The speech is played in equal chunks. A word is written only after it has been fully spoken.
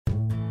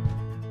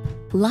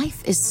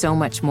Life is so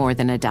much more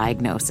than a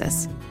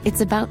diagnosis. It's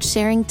about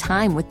sharing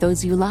time with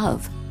those you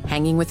love,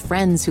 hanging with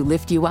friends who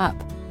lift you up,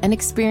 and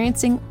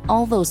experiencing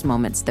all those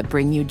moments that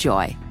bring you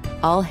joy.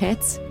 All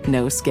hits,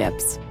 no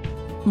skips.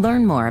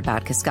 Learn more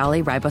about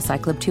Kisqali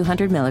Ribociclib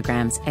 200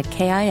 milligrams at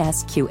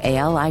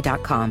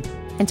KISQALI.com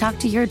and talk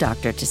to your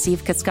doctor to see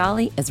if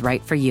Kisqali is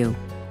right for you.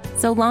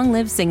 So long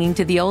live singing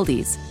to the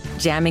oldies,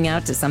 jamming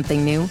out to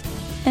something new,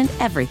 and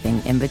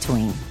everything in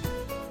between.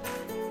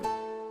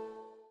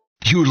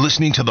 You're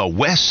listening to the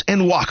Wes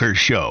and Walker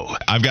Show.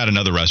 I've got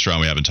another restaurant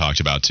we haven't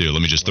talked about, too.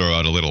 Let me just throw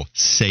out a little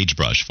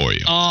sagebrush for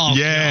you. Oh,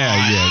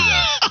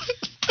 yeah.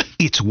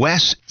 It's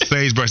Wes.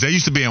 Sagebrush. They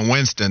used to be in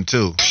Winston,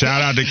 too.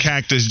 Shout out to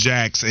Cactus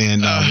Jacks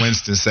in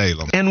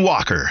Winston-Salem. And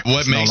Walker.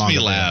 What makes me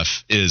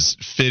laugh is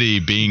Fitty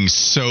being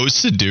so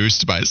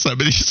seduced by some of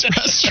these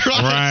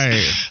restaurants.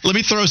 Right. Let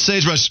me throw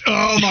sagebrush.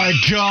 Oh, my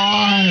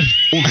God.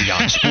 Only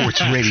on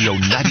Sports Radio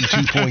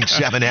 92.7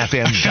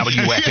 FM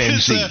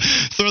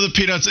WFNZ. Throw the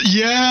peanuts.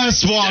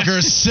 Yes,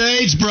 Walker.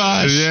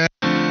 Sagebrush. Yeah.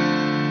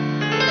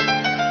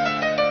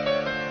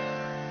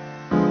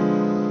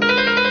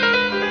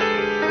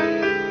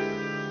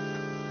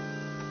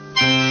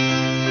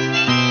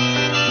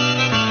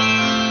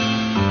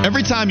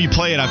 Every time you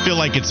play it, I feel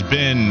like it's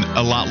been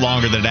a lot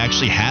longer than it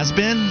actually has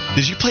been.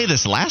 Did you play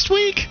this last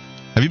week?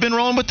 Have you been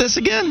rolling with this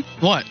again?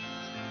 What?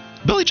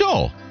 Billy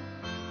Joel.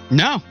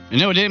 No. It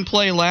didn't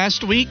play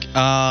last week.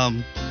 Yeah,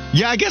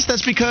 I guess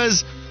that's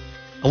because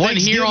I wasn't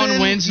here on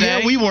Wednesday.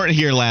 Yeah, we weren't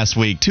here last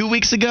week. 2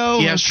 weeks ago?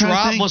 Yeah,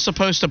 Schraub was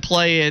supposed to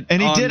play it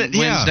and he did it,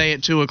 Wednesday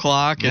at 2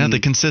 o'clock. Yeah, the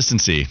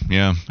consistency.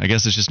 Yeah, I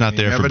guess it's just not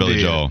there for Billy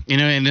Joel.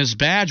 And his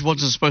badge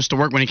wasn't supposed to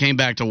work when he came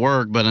back to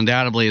work, but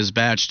undoubtedly his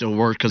badge still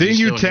worked. Didn't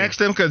you text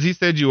him? Because he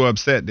said you were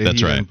upset that That's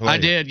he right. didn't play. I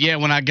did, yeah.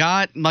 When I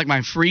got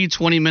my free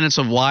 20 minutes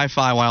of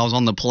Wi-Fi while I was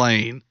on the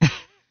plane,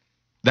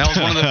 that was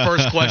one of the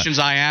first questions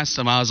I asked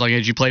him. I was like, hey,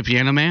 did you play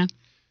Piano Man?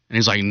 And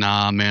he's like,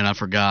 nah, man, I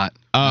forgot.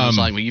 I was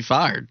like, well, you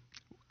fired.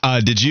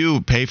 Did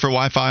you pay for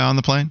Wi-Fi on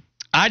the plane?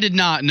 I did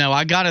not. No,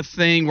 I got a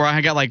thing where I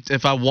got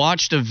if I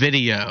watched a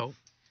video,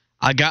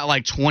 I got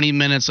 20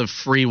 minutes of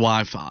free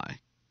Wi-Fi,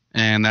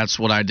 and that's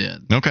what I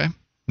did. Okay.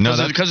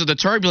 No, because of the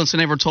turbulence, they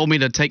never told me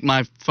to take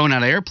my phone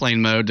out of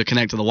airplane mode to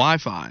connect to the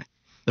Wi-Fi.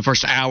 The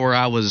first hour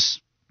I was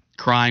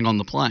crying on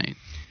the plane.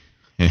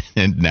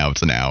 And now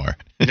it's an hour.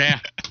 Yeah.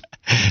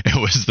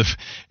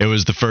 It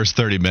was the first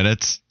 30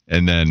 minutes,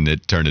 and then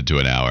it turned into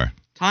an hour.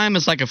 Time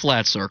is like a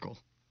flat circle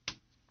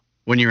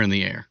when you're in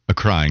the air. A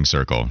crying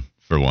circle,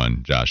 for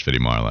one, Josh Fitty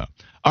Marlowe.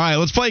 All right,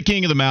 let's play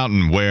King of the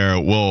Mountain, where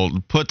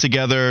we'll put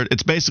together,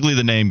 it's basically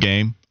the name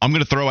game. I'm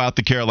going to throw out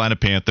the Carolina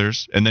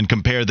Panthers and then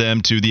compare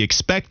them to the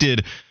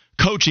expected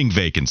coaching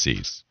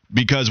vacancies,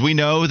 because we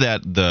know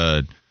that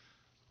the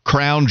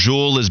crown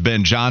jewel is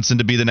Ben Johnson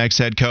to be the next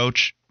head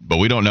coach, but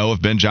we don't know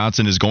if Ben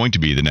Johnson is going to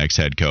be the next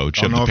head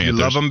coach of the Panthers. Don't know if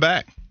you love him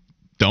back.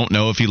 Don't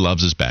know if he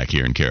loves us back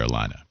here in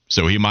Carolina.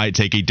 So he might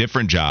take a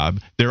different job.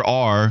 There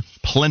are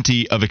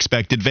plenty of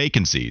expected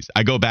vacancies.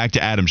 I go back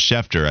to Adam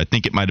Schefter. I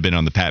think it might have been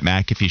on the Pat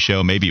McAfee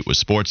show. Maybe it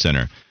was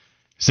SportsCenter,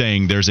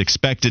 saying there's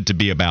expected to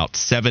be about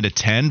 7 to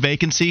 10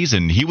 vacancies,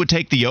 and he would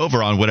take the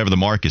over on whatever the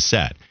mark is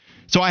set.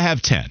 So I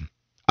have 10.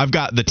 I've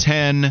got the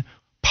 10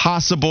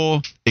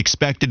 possible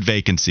expected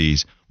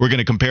vacancies. We're going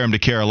to compare them to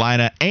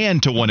Carolina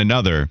and to one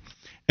another,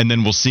 and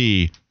then we'll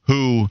see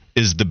who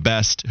is the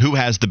best, who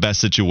has the best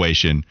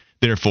situation,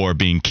 therefore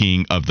being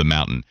king of the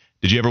mountain.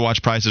 Did you ever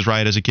watch Price is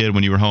Right as a kid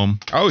when you were home?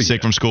 Oh, yeah.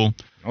 Sick from school?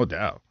 No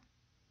doubt.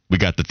 We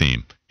got the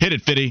theme. Hit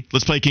it, Fitty.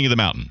 Let's play King of the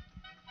Mountain.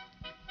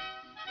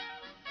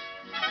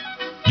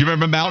 You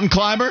remember Mountain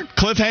Climber?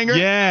 Cliffhanger?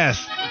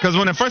 Yes. Because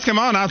when it first came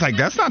on, I was like,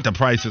 that's not the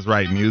Price is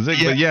Right music.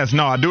 Yeah. But yes,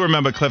 no, I do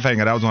remember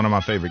Cliffhanger. That was one of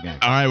my favorite games.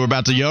 All right, we're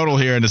about to yodel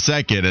here in a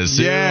second.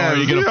 Are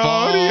you going to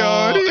fall?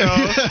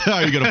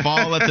 Are you going to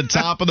fall at the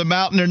top of the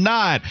mountain or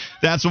not?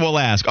 That's what we'll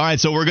ask. All right,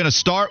 so we're going to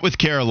start with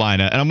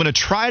Carolina, and I'm going to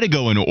try to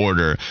go in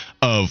order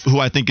of who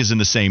I think is in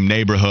the same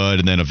neighborhood,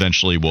 and then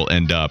eventually we'll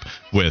end up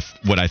with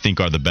what I think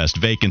are the best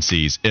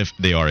vacancies if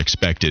they are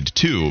expected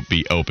to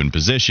be open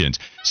positions.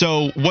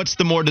 So what's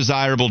the more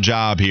desirable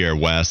job here,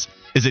 Wes?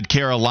 Is it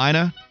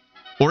Carolina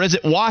or is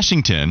it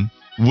Washington,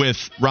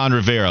 with Ron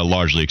Rivera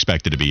largely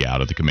expected to be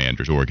out of the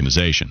Commanders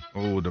organization?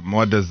 Oh, the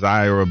more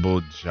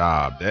desirable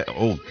job.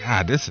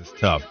 God, this is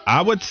tough.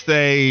 I would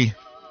say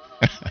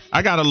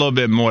I got a little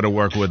bit more to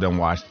work with than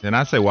Washington.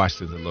 I'd say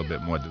Washington's a little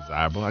bit more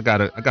desirable. I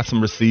got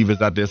some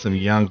receivers out there, some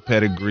young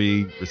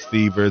pedigree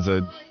receivers.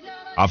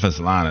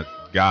 Offensive line is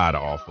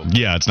god-awful.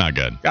 Yeah, it's not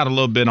good. Got a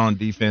little bit on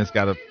defense.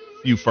 Got a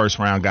few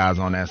first-round guys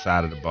on that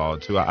side of the ball,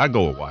 too. I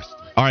go with Washington.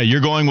 All right,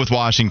 you're going with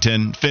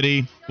Washington.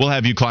 Fitty, we'll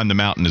have you climb the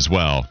mountain as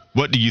well.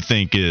 What do you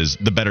think is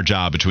the better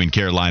job between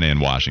Carolina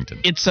and Washington?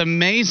 It's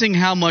amazing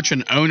how much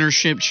an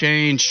ownership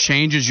change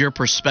changes your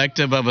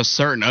perspective of a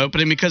certain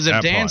opening, because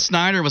if Dan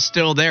Snyder was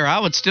still there,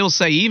 I would still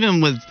say, even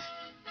with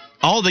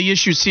all the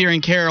issues here in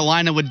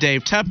Carolina with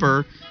Dave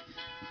Tepper,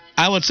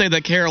 I would say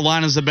that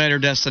Carolina's the better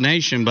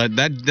destination. But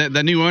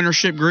that new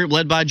ownership group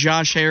led by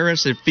Josh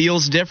Harris, it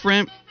feels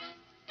different.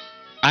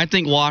 I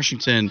think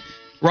Washington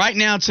right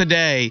now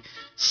today,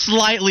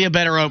 slightly a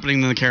better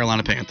opening than the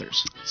Carolina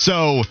Panthers.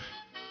 So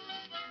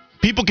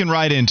people can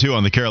write in, too,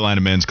 on the Carolina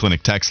Men's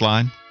Clinic text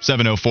line,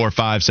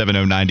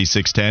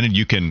 704-570-9610, and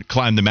you can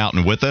climb the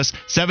mountain with us.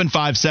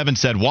 757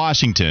 said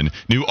Washington,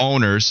 new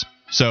owners,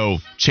 so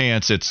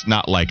chance it's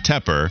not like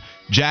Tepper.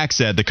 Jack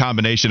said the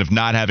combination of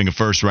not having a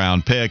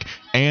first-round pick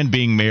and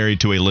being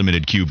married to a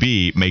limited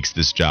QB makes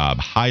this job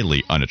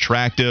highly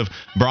unattractive.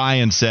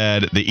 Brian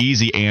said the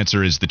easy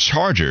answer is the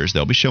Chargers.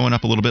 They'll be showing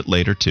up a little bit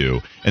later,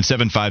 too. And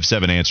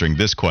 757 answering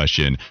this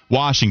question,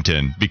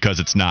 Washington, because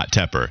it's not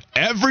Tepper.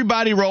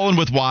 Everybody rolling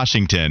with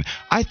Washington.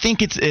 I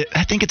think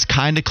it's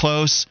kind of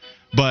close,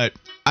 but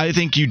I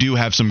think you do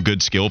have some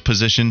good skill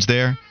positions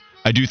there.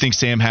 I do think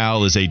Sam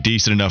Howell is a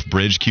decent enough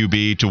bridge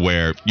QB to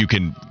where you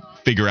can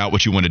figure out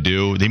what you want to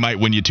do. They might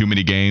win you too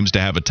many games to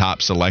have a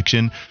top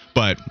selection,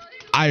 but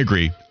I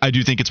agree. I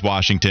do think it's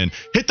Washington.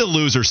 Hit the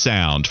loser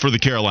sound for the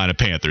Carolina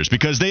Panthers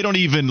because they don't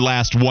even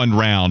last one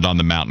round on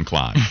the mountain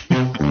climb.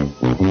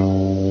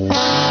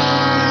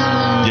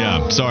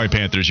 Yeah, sorry,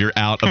 Panthers. You're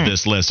out of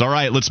this list. All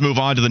right, let's move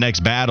on to the next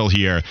battle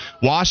here.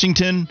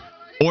 Washington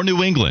or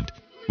New England?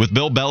 With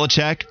Bill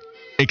Belichick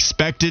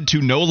expected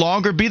to no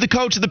longer be the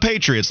coach of the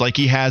Patriots like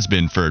he has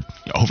been for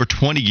over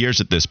 20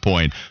 years at this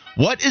point.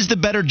 What is the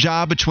better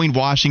job between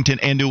Washington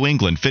and New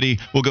England? Fitty,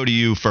 we'll go to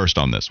you first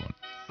on this one.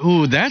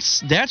 Ooh,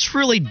 that's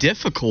really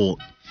difficult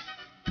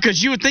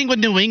because you would think with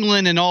New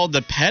England and all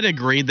the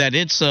pedigree that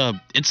it's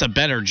a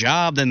better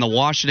job than the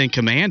Washington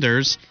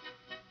Commanders.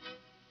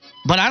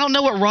 But I don't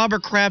know what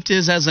Robert Kraft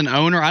is as an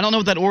owner. I don't know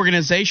what that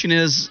organization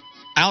is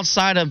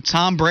outside of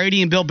Tom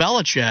Brady and Bill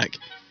Belichick.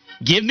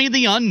 Give me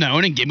the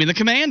unknown and give me the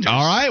Commanders.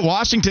 All right,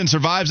 Washington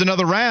survives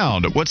another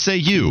round. What say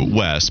you,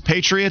 Wes?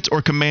 Patriots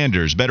or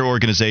Commanders? Better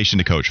organization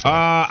to coach for?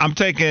 I'm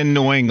taking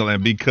New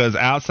England because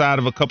outside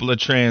of a couple of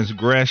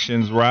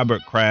transgressions,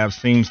 Robert Kraft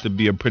seems to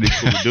be a pretty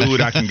cool dude.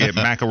 I can get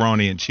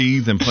macaroni and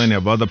cheese and plenty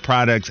of other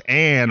products,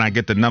 and I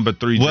get the number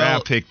 3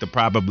 draft pick to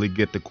probably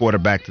get the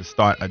quarterback to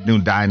start a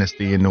new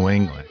dynasty in New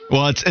England.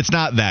 Well, it's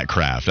not that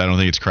Kraft. I don't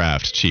think it's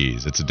Kraft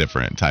cheese. It's a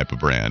different type of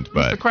brand.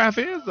 But Mr. Kraft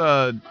is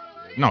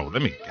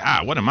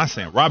what am I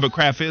saying? Robert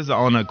Kraft is the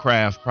owner of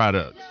Kraft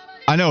products.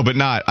 I know, but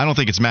I don't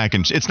think it's mac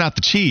and cheese. It's not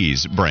the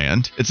cheese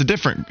brand. It's a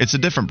different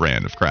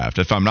brand of Kraft,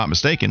 if I'm not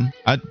mistaken.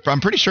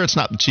 I'm pretty sure it's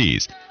not the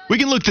cheese. We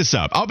can look this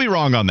up. I'll be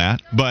wrong on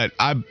that, but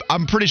I'm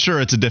pretty sure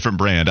it's a different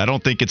brand. I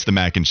don't think it's the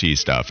mac and cheese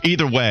stuff.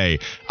 Either way,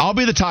 I'll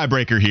be the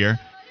tiebreaker here.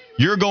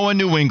 You're going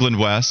New England,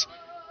 Wes.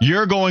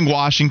 You're going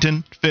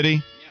Washington,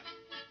 Fitty.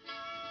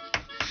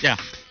 Yeah.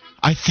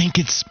 I think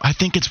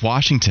it's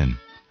Washington.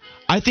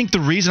 I think the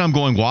reason I'm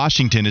going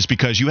Washington is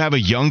because you have a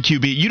young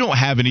QB. You don't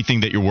have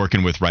anything that you're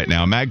working with right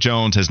now. Mac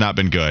Jones has not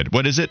been good.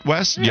 What is it,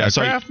 Wes? Yeah,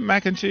 Kraft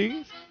mac and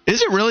cheese.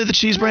 Is it really the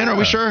cheese brand? Are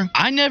we sure?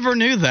 I never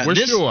knew that. We're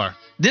sure.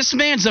 This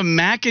man's a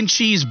mac and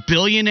cheese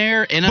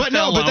billionaire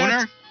NFL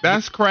owner.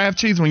 That's Kraft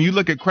cheese. When you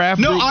look at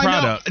Kraft Group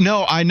products.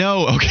 I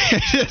know. Okay.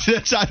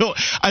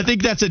 I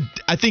think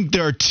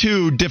there are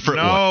two different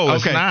ones. No,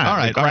 it's not. All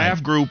right. The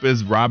Kraft Group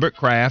is Robert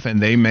Kraft, and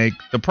they make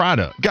the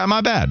product. My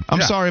bad.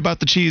 I'm sorry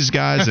about the cheese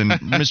guys and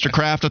Mr.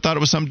 Kraft. I thought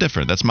it was something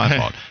different. That's my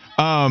fault.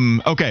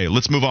 Okay,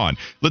 let's move on.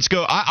 Let's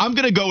go. I'm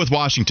going to go with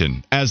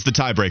Washington as the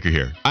tiebreaker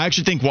here. I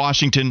actually think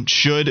Washington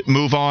should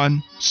move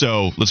on,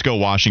 so let's go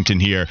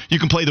Washington here. You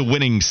can play the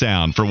winning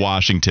sound for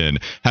Washington,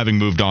 having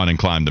moved on and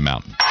climbed the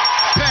mountain.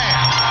 Bam!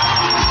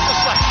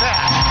 Just like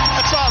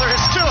that. That's all there is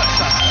to it.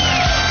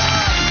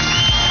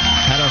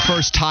 Had our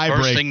first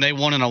tiebreaker. First thing they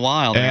won in a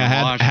while.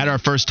 Had our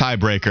first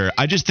tiebreaker.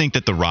 I just think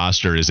that the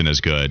roster isn't as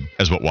good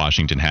as what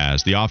Washington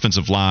has. The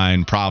offensive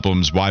line,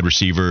 problems, wide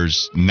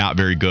receivers, not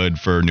very good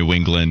for New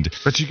England.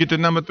 But you get the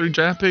number 3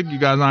 draft pick? You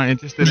guys aren't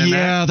interested in that?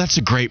 Yeah, that's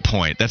a great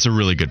point. That's a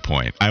really good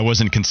point. I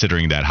wasn't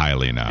considering that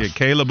highly enough. Get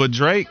Caleb or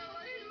Drake?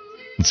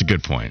 That's a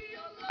good point.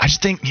 I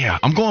just think,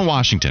 I'm going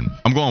Washington.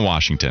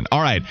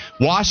 All right,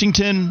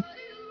 Washington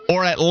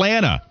or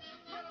Atlanta?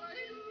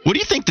 What do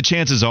you think the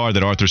chances are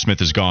that Arthur Smith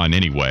is gone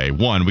anyway?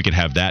 One, we could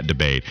have that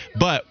debate.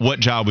 But what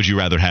job would you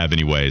rather have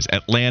anyways,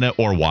 Atlanta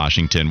or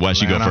Washington?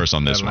 Wes, you go first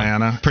on this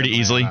one. Pretty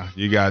easily?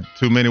 You got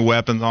too many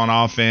weapons on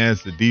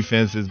offense. The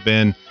defense has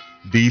been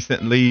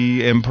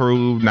decently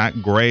improved,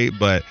 not great,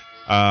 but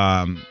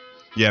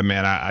yeah,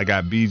 man, I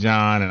got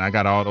Bijan and I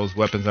got all those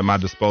weapons at my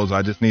disposal.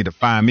 I just need to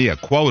find me a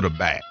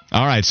quarterback.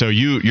 All right, so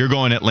you're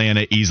going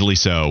Atlanta easily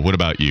so. What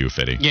about you,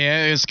 Fitty?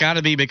 Yeah, it's got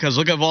to be because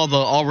look at all the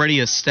already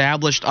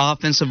established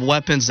offensive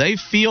weapons. They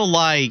feel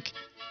like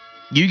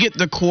you get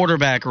the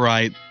quarterback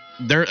right.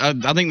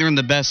 I think they're in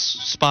the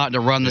best spot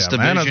to run this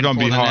division. Atlanta's going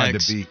to be hard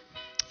to beat.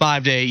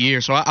 5 to 8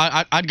 years, so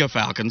I'd go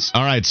Falcons.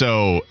 All right,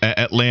 so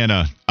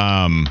Atlanta,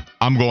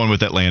 I'm going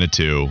with Atlanta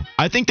too.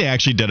 I think they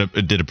actually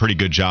did a pretty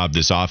good job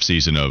this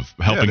offseason of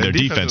helping their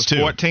defense too.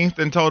 14th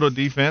in total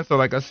defense, so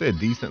like I said,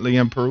 decently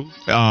improved.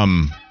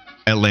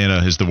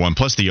 Atlanta is the one.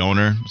 Plus, the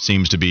owner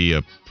seems to be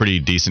a pretty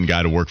decent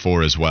guy to work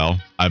for as well.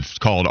 I've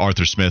called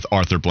Arthur Smith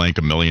Arthur Blank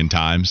a million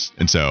times,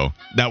 and so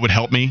that would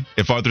help me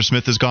if Arthur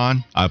Smith is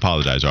gone. I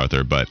apologize,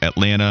 Arthur, but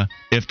Atlanta,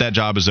 if that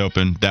job is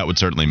open, that would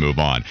certainly move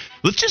on.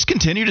 Let's just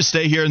continue to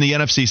stay here in the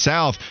NFC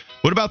South.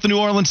 What about the New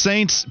Orleans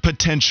Saints'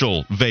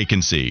 potential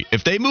vacancy?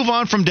 If they move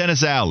on from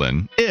Dennis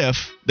Allen,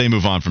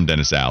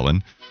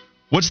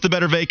 what's the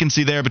better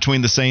vacancy there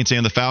between the Saints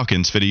and the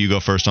Falcons? Fitty, you go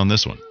first on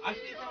this one.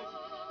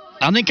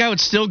 I think I would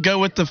still go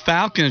with the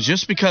Falcons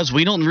just because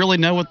we don't really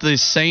know what the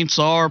Saints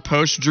are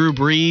post-Drew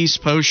Brees,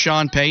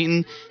 post-Sean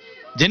Payton.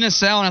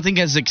 Dennis Allen, I think,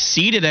 has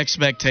exceeded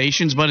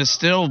expectations, but is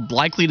still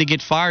likely to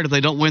get fired if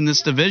they don't win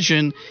this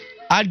division.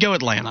 I'd go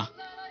Atlanta.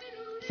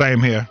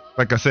 Same here.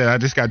 Like I said, I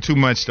just got too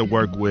much to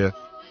work with.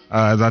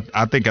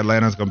 I think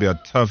Atlanta's going to be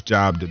a tough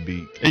job to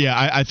beat.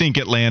 Yeah, I think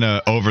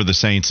Atlanta over the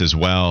Saints as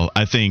well.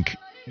 I think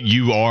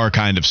you are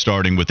kind of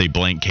starting with a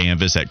blank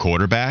canvas at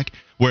quarterback,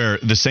 where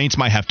the Saints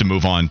might have to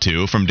move on,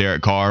 too, from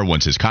Derek Carr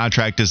once his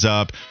contract is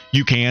up.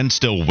 You can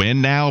still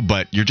win now,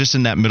 but you're just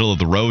in that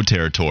middle-of-the-road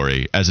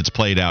territory as it's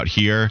played out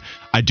here.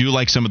 I do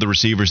like some of the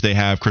receivers they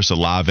have. Chris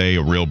Olave,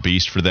 a real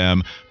beast for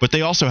them. But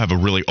they also have a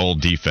really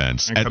old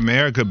defense. And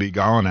Kamara could be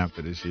gone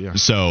after this year.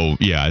 So,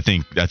 yeah, I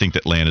think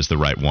Atlanta's the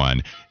right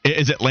one.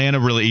 Is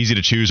Atlanta really easy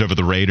to choose over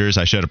the Raiders?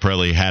 I should have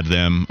probably had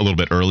them a little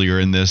bit earlier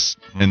in this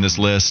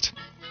list.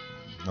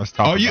 Let's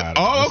talk about it.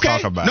 Oh, okay.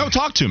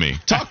 Talk to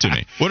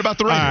me. What about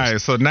the Raiders? All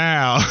right, so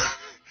now,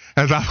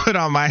 as I put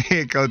on my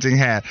head coaching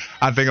hat,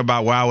 I think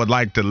about where I would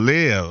like to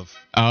live.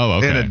 Oh,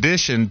 okay. In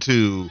addition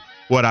to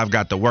what I've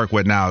got to work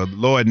with now.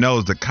 Lord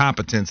knows the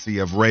competency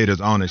of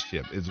Raiders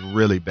ownership is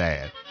really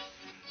bad.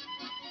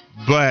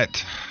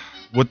 But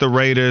with the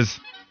Raiders,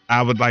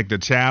 I would like the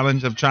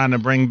challenge of trying to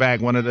bring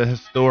back one of the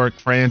historic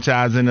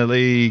franchises in the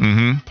league,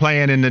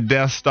 playing in the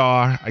Death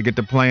Star. I get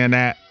to play in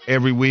that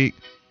every week.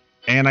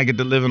 And I get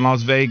to live in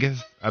Las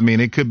Vegas. I mean,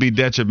 it could be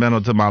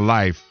detrimental to my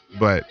life,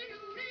 but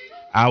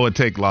I would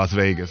take Las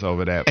Vegas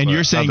over that. And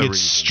you're saying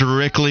it's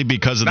strictly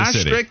because of the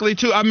city? Not strictly,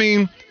 too. I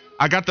mean,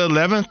 I got the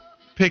 11th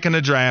pick in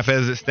the draft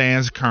as it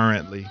stands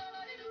currently.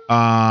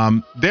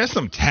 There's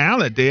some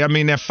talent there. I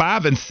mean, they're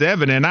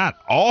 5-7. They're not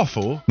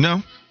awful.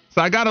 No.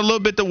 So I got a little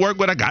bit to work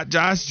with. I got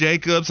Josh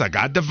Jacobs. I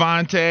got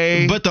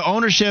Devontae. But the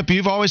ownership,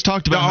 you've always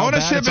talked about the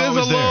ownership is a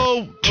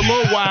little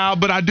wild,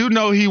 but I do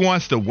know he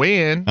wants to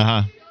win.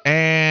 Uh-huh.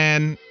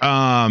 And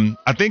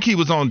I think he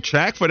was on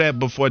track for that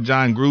before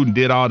John Gruden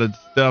did all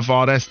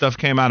that stuff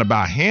came out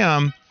about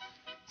him.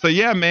 So,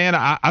 yeah, man,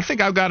 I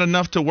think I've got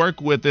enough to work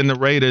with in the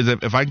Raiders.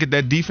 If I get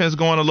that defense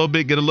going a little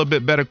bit, get a little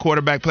bit better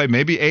quarterback play,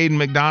 maybe Aiden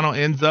McDonald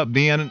ends up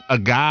being a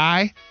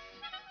guy.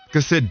 Like I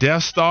said,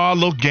 Death Star, a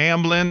little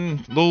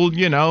gambling,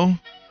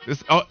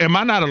 am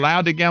I not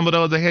allowed to gamble,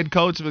 though, as a head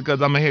coach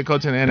because I'm a head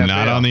coach in the NFL?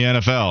 Not on the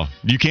NFL.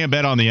 You can't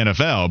bet on the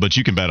NFL, but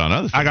you can bet on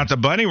other things. I got the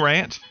Bunny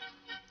Ranch.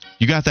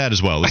 You got that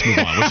as well. Let's move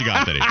on. What you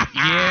got, Fitty?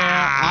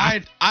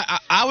 Yeah,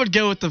 I would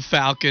go with the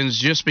Falcons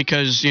just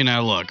because,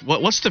 look,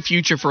 what's the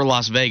future for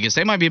Las Vegas?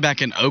 They might be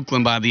back in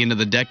Oakland by the end of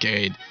the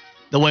decade.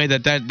 The way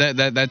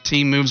that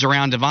team moves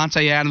around.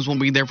 Devontae Adams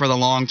won't be there for the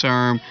long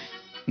term.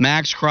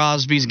 Max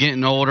Crosby's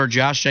getting older.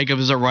 Josh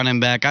Jacobs is a running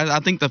back. I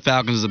think the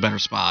Falcons is a better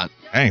spot.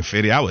 Dang,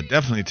 Fitty, I would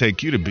definitely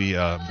take you to be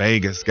a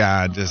Vegas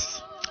guy.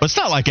 It's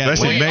not like that.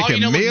 Especially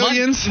making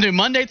millions.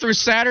 Monday through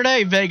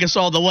Saturday, Vegas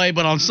all the way.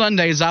 But on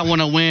Sundays, I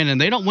want to win, and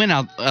they don't win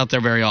out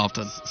there very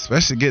often.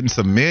 Especially getting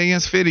some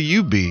millions, Fitty,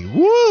 you be.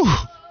 Woo!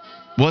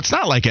 Well, it's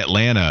not like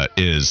Atlanta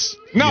is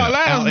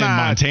Atlanta's in not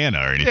Montana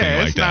or anything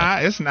like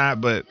that. It's not,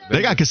 but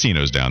they got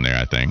casinos down there,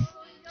 I think.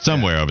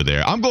 Somewhere over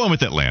there. I'm going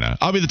with Atlanta.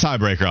 I'll be the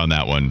tiebreaker on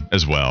that one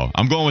as well.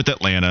 I'm going with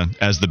Atlanta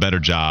as the better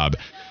job.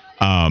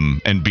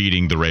 And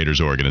beating the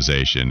Raiders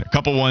organization. A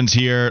couple ones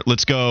here.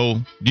 Let's go.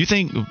 Do you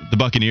think the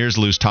Buccaneers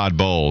lose Todd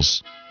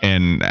Bowles?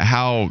 And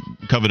how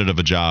coveted of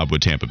a job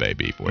would Tampa Bay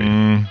be for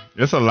you?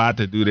 There's a lot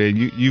to do there.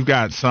 You've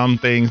got some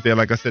things there.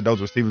 Like I said,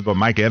 those receivers, but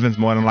Mike Evans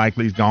more than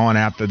likely is gone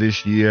after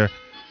this year.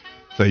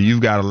 So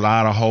you've got a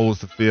lot of holes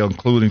to fill,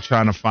 including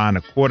trying to find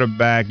a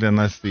quarterback. Then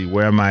let's see,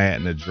 where am I at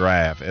in the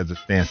draft as it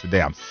stands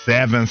today? I'm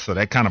 7th, so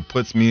that kind of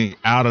puts me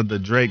out of the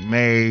Drake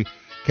May,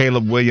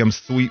 Caleb Williams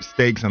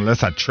sweepstakes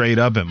unless I trade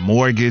up and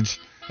mortgage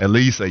at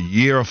least a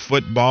year of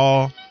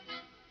football.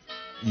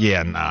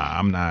 Yeah,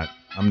 I'm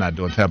not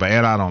doing Tampa,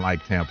 and I don't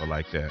like Tampa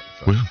like that.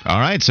 So. All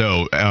right,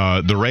 so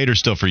the Raiders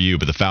still for you,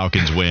 but the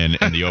Falcons win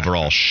and the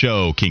overall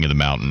show King of the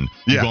Mountain.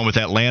 You going with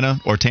Atlanta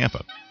or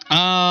Tampa?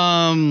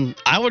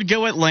 I would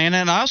go Atlanta,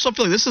 and I also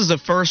feel like this is the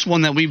first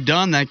one that we've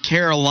done that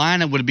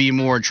Carolina would be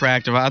more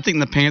attractive. I think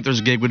the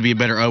Panthers gig would be a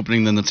better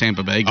opening than the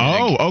Tampa Bay gig.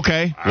 Oh,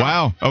 okay.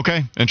 Wow.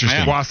 Okay.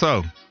 Interesting. Why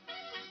so?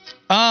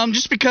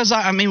 Just because,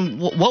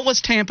 what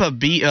was Tampa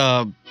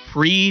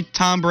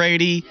pre-Tom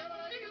Brady?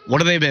 What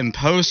have they been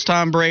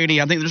post-Tom Brady?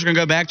 I think they're just going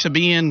to go back to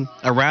being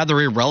a rather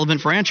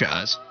irrelevant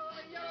franchise.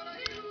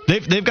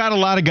 They've got a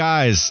lot of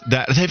guys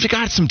that they've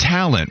got some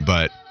talent,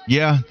 but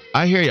yeah,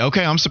 I hear you.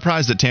 Okay, I'm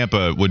surprised that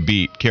Tampa would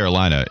beat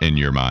Carolina in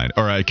your mind,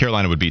 or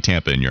Carolina would beat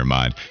Tampa in your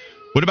mind.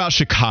 What about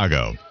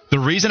Chicago? The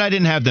reason I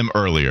didn't have them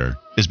earlier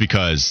is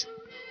because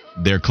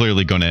they're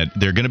clearly going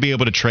to be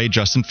able to trade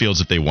Justin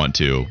Fields if they want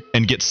to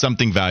and get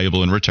something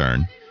valuable in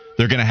return.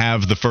 They're going to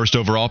have the first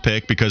overall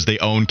pick because they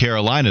own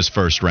Carolina's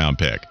first round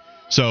pick.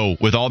 So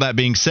with all that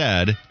being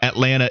said,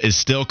 Atlanta is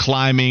still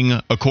climbing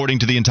according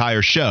to the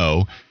entire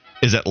show.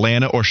 Is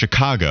Atlanta or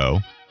Chicago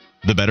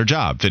the better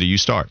job? Fitty, you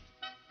start.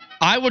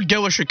 I would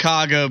go with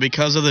Chicago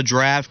because of the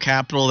draft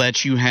capital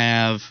that you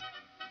have.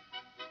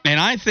 And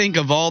I think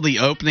of all the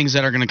openings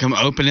that are going to come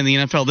open in the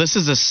NFL, this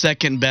is the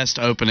second best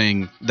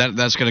opening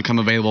that's going to come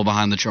available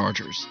behind the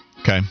Chargers.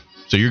 Okay.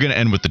 So you're going to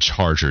end with the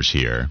Chargers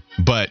here,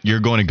 but you're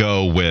going to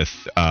go with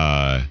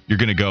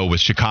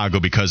Chicago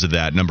because of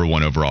that number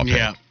 1 overall pick.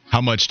 Yeah.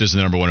 How much does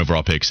the number 1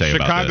 overall pick say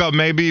about this? Chicago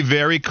may be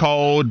very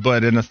cold,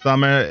 but in the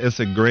summer, it's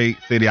a great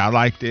city. I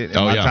liked it in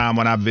my time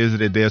when I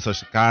visited there. So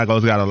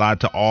Chicago's got a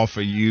lot to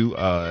offer you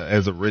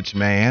as a rich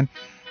man.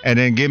 And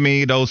then give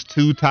me those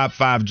 2 top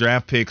 5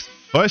 draft picks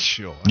for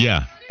sure.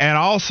 Yeah. And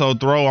also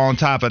throw on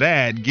top of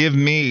that, give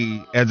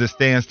me, as it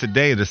stands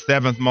today, the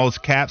 7th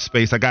most cap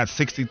space. I got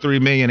 $63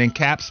 million in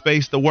cap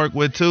space to work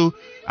with, too.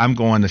 I'm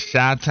going to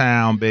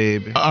Chi-Town,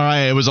 baby. All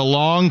right, it was a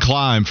long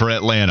climb for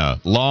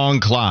Atlanta. Long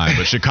climb.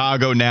 But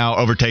Chicago now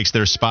overtakes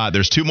their spot.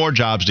 There's 2 more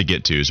jobs to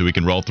get to, so we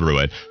can roll through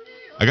it.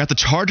 I got the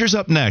Chargers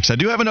up next. I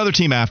do have another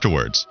team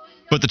afterwards.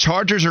 But the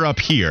Chargers are up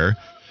here.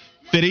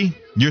 Fitty,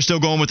 you're still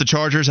going with the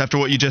Chargers after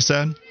what you just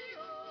said?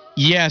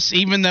 Yes,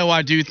 even though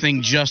I do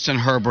think Justin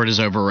Herbert is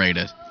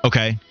overrated.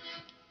 Okay.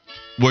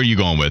 Where are you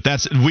going with?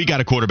 We got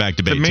a quarterback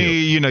debate, to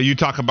me, too. You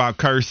talk about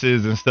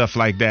curses and stuff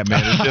like that,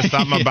 man. It's just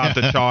something about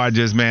the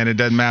Chargers, man. It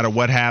doesn't matter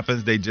what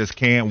happens. They just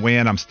can't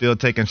win. I'm still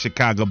taking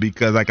Chicago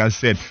because, like I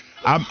said,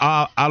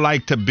 I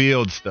like to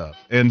build stuff.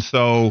 And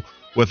so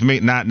with me,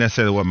 not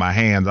necessarily with my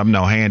hands. I'm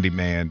no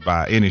handyman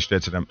by any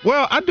stretch of them.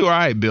 Well, I do all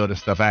right building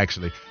stuff,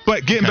 actually.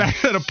 But getting back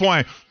to the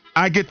point,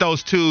 I get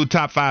those 2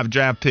 top 5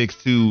 draft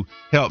picks to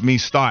help me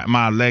start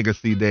my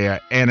legacy there.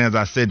 And as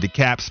I said, the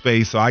cap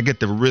space, so I get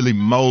to really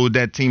mold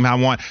that team I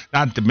want.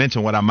 Not to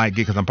mention what I might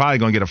get, because I'm probably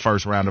going to get a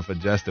first rounder for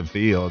Justin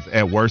Fields.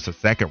 At worst, a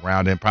second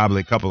rounder, and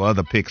probably a couple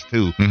other picks,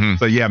 too. Mm-hmm.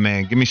 So, yeah,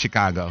 man, give me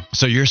Chicago.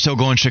 So you're still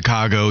going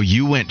Chicago.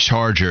 You went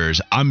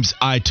Chargers.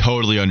 I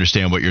totally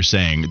understand what you're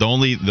saying. The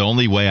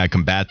only way I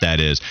combat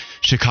that is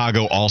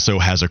Chicago also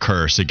has a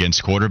curse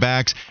against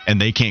quarterbacks, and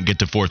they can't get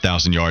to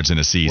 4,000 yards in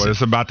a season. Well,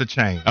 it's about to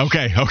change.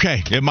 Okay.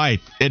 It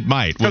might.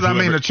 Because,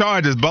 the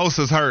Chargers,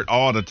 Bosa's hurt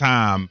all the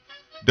time.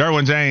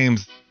 Derwin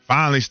James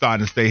finally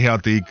starting to stay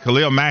healthy.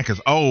 Khalil Mack is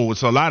old,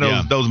 so a lot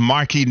of those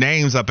marquee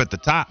names up at the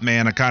top,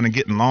 man, are kind of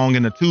getting long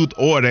in the tooth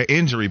or they're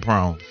injury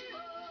prone.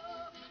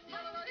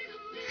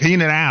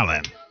 Keenan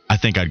Allen. I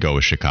think I'd go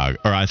with Chicago,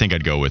 or I think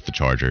I'd go with the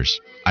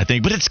Chargers. But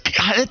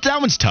that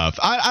one's tough.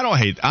 I don't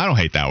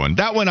hate that one.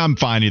 That one I'm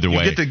fine either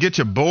way. You get to get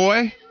your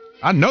boy.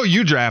 I know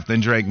you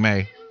drafting Drake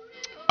May.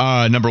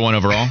 Number 1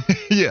 overall?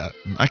 Yeah.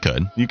 I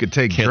could. You could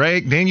take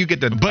Drake, then you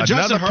get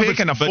another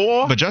pick and a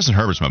 4. But Justin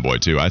Herbert's my boy,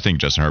 too. I think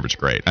Justin Herbert's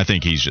great. I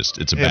think he's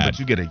it's a bad. But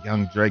you get a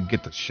young Drake,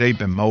 get the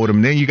shape and mold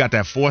him. Then you got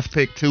that 4th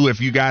pick, too. If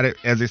you got it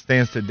as it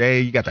stands today,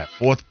 you got that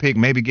 4th pick.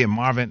 Maybe get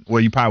Marvin.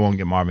 Well, you probably won't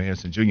get Marvin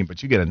Harrison Jr.,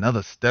 but you get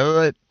another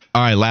stud.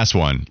 All right, last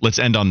one. Let's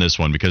end on this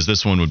one because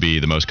this one would be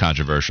the most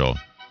controversial.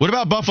 What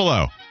about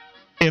Buffalo?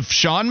 If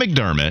Sean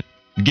McDermott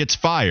gets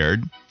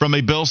fired from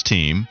a Bills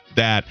team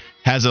that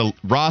has a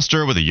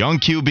roster with a young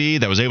QB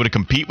that was able to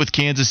compete with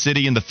Kansas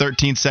City in the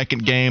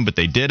 13-second game, but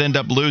they did end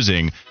up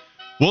losing,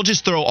 we'll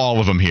just throw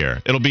all of them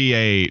here. It'll be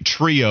a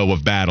trio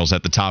of battles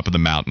at the top of the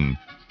mountain.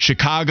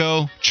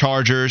 Chicago,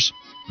 Chargers,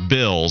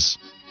 Bills.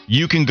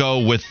 You can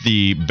go with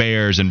the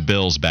Bears and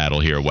Bills battle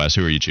here, Wes.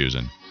 Who are you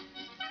choosing?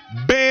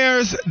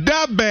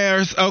 The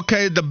Bears.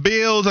 Okay, the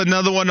Bills,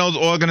 another one of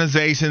those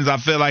organizations. I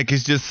feel like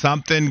it's just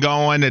something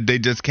going that they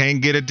just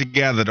can't get it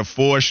together. The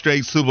 4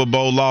 straight Super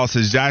Bowl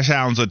losses. Josh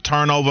Allen's a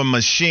turnover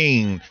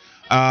machine.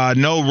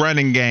 No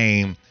running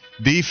game.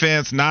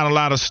 Defense, not a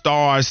lot of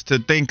stars to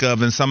think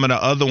of, and some of the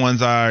other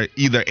ones are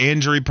either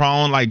injury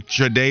prone, like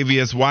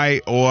Tre'Davious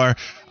White, or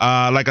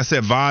like I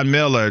said, Von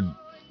Miller.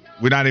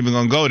 We're not even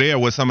going to go there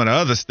with some of the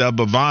other stuff,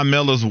 but Von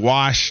Miller's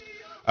washed.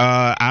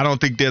 I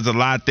don't think there's a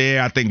lot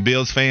there. I think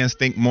Bills fans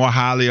think more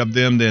highly of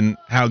them than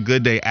how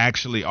good they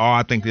actually are.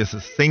 I think it's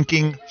a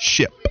sinking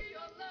ship.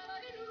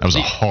 That was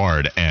a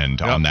hard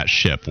end on that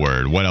ship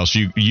word. What else?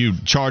 You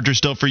Chargers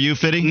still for you,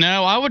 Fitty?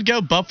 No, I would go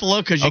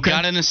Buffalo because you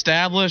got an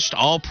established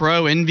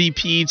all-pro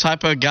MVP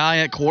type of guy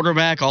at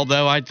quarterback,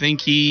 although I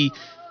think he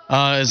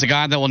is a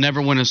guy that will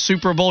never win a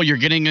Super Bowl. You're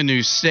getting a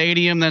new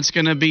stadium that's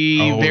going to be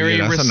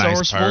very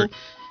resourceful. Nice,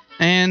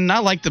 and I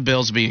like the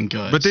Bills being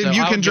good. But then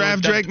you can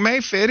draft Drake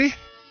May, Fitty.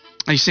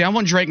 You see, I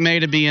want Drake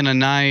May to be in a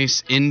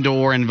nice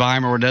indoor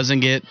environment where it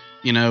doesn't get,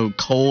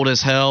 cold as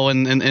hell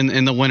in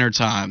the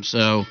wintertime.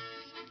 So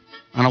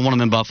I don't want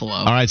him in Buffalo.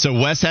 All right, so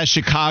Wes has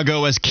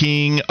Chicago as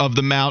king of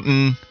the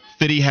mountain.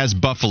 Fitty has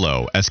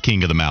Buffalo as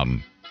king of the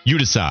mountain. You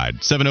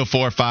decide.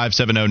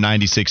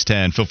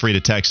 704-570-9610. Feel free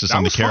to text us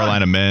on the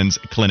Carolina Men's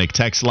Clinic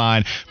text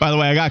line. By the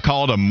way, I got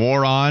called a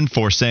moron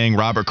for saying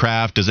Robert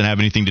Kraft doesn't have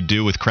anything to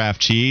do with Kraft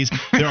cheese.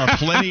 There are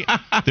plenty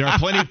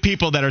of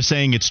people that are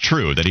saying it's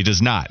true, that he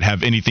does not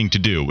have anything to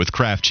do with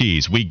Kraft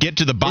cheese. We get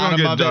to the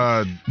bottom of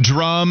it.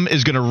 Drum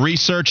is going to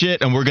research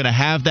it, and we're going to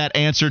have that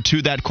answer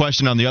to that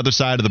question on the other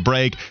side of the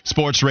break.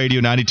 Sports Radio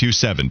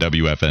 92.7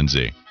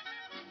 WFNZ.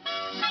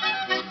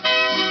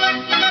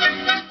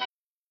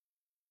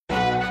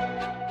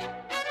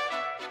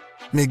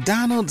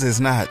 McDonald's is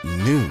not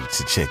new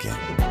to chicken.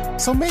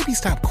 So maybe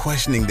stop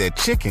questioning their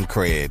chicken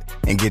cred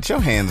and get your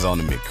hands on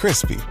the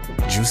McCrispy.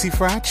 Juicy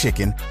fried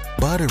chicken,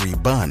 buttery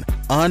bun,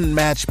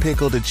 unmatched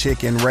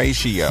pickle-to-chicken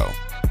ratio.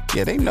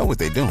 Yeah, they know what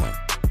they're doing.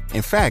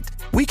 In fact,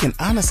 we can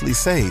honestly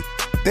say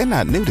they're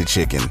not new to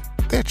chicken.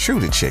 They're true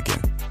to chicken.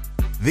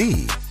 The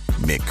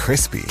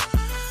McCrispy.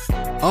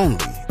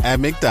 Only at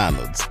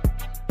McDonald's.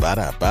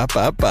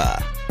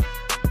 Ba-da-ba-ba-ba.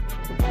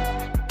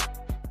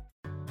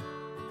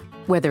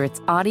 Whether it's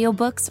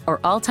audiobooks or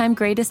all-time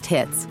greatest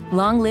hits,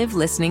 long live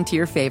listening to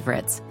your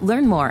favorites.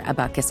 Learn more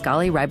about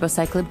Kisqali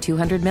Ribociclib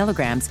 200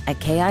 milligrams at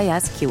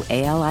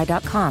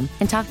KISQALI.com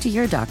and talk to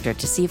your doctor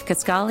to see if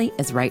Kisqali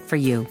is right for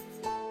you.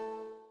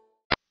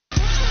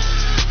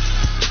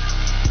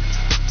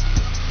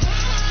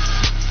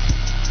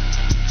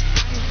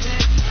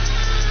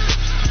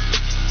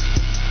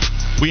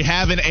 We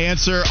have an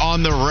answer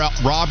on the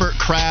Robert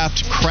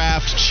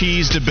Kraft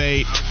cheese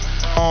debate.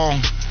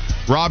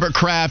 Robert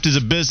Kraft is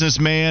a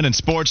businessman and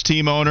sports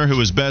team owner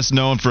who is best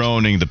known for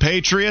owning the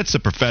Patriots, a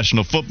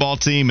professional football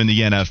team in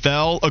the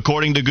NFL,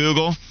 according to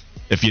Google.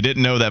 If you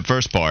didn't know that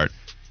first part,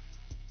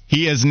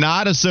 he is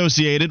not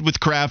associated with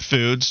Kraft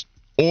Foods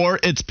or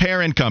its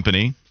parent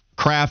company,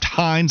 Kraft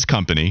Heinz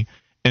Company,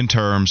 in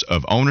terms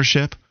of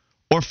ownership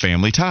or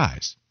family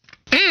ties.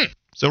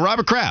 So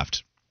Robert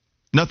Kraft,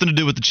 nothing to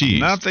do with the cheese.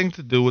 Nothing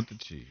to do with the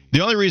cheese.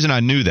 The only reason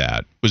I knew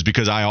that was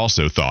because I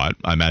also thought,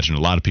 I imagine a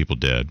lot of people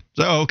did,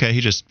 so, okay,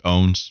 he just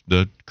owns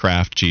the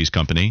Kraft Cheese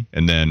Company.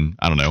 And then,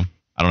 I don't know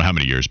how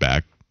many years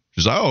back,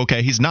 just,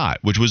 okay, he's not,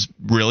 which was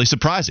really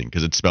surprising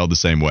because it's spelled the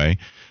same way.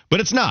 But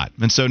it's not.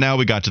 And so now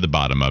we got to the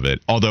bottom of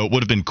it. Although it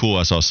would have been cool,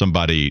 I saw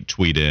somebody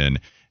tweet in,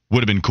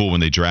 would have been cool when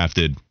they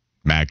drafted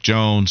Mac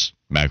Jones,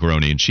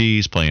 macaroni and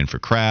cheese, playing for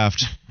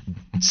Kraft.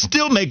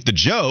 Still make the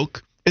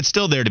joke. It's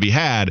still there to be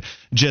had,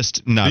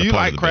 just not Do you a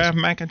part like of the Kraft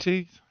business. mac and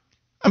cheese?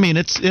 I mean,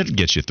 it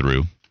gets you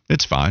through.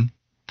 It's fine.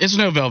 It's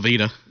no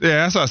Velveeta.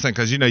 Yeah, that's what I was saying,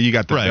 because, you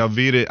got the Right.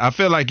 Velveeta. I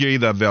feel like you're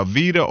either a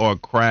Velveeta or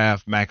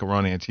Kraft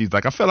macaroni and cheese.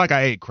 Like, I feel like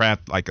I ate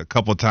Kraft, like, a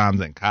couple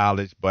times in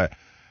college, but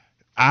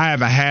I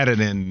haven't had it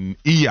in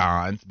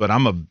eons, but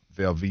I'm a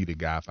Velveeta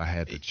guy if I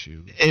had to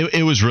choose.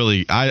 It was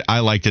really,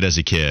 I liked it as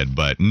a kid,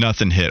 but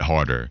nothing hit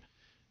harder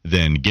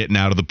than getting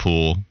out of the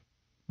pool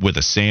with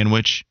a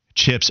sandwich,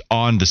 chips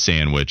on the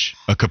sandwich,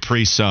 a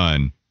Capri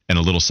Sun, and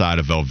a little side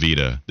of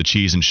Velveeta. The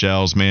cheese and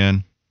shells,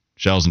 man.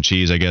 Shells and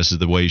cheese, I guess, is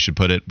the way you should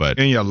put it. But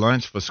In your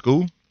lunch for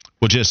school?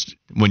 well, just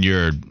when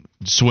you're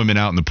swimming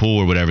out in the pool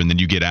or whatever, and then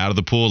you get out of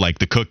the pool, like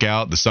the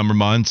cookout, the summer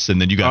months,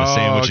 and then you got a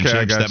sandwich and okay,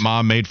 I chips got that you.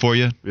 mom made for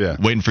you, Yeah.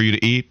 waiting for you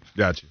to eat.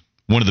 Got you.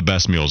 One of the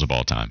best meals of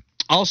all time.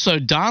 Also,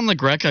 Don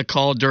LaGreca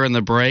called during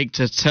the break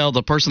to tell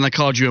the person that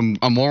called you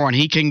a moron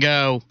he can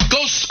go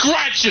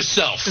scratch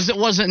yourself. because it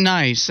wasn't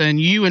nice. And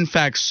you, in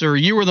fact, sir,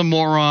 you were the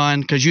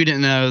moron because you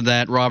didn't know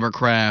that Robert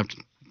Kraft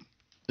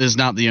is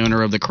not the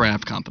owner of the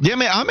Kraft Company. Yeah,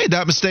 man, I made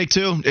that mistake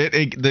too.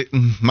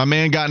 My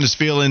man got in his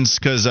feelings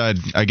because I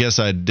guess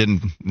I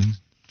didn't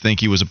think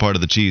he was a part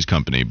of the cheese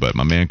company, but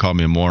my man called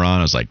me a moron.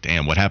 I was like,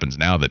 damn, what happens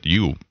now that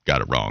you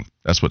got it wrong?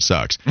 That's what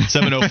sucks.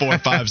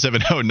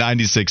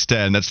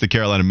 704-570-9610. That's the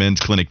Carolina Men's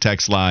Clinic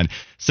text line,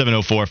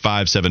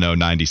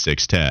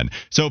 704-570-9610.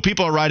 So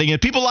people are writing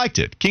it. People liked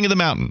it. King of the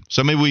Mountain.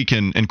 So maybe we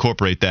can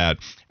incorporate that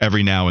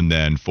every now and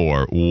then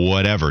for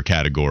whatever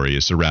category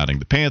is surrounding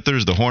the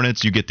Panthers, the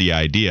Hornets. You get the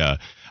idea.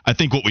 I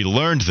think what we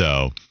learned,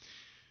 though,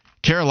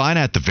 Carolina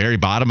at the very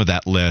bottom of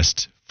that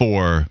list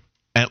for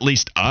at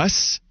least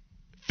us.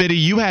 Fitty,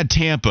 you had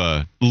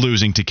Tampa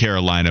losing to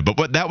Carolina,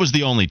 but that was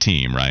the only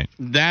team, right?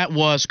 That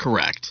was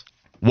correct.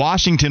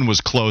 Washington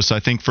was close, I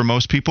think, for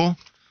most people.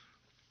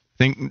 I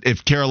think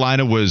if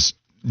Carolina was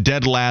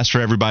dead last for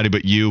everybody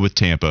but you with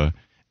Tampa,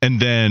 and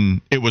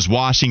then it was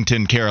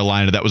Washington,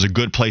 Carolina, that was a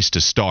good place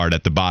to start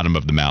at the bottom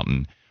of the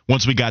mountain.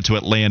 Once we got to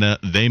Atlanta,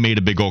 they made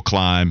a big old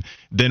climb.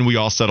 Then we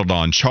all settled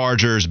on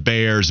Chargers,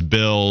 Bears,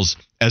 Bills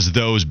as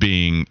those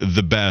being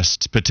the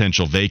best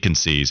potential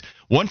vacancies.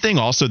 One thing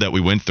also that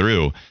we went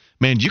through,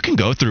 man, you can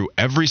go through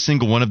every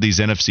single one of these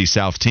NFC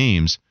South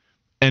teams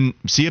and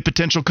see a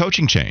potential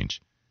coaching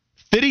change.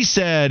 Fitty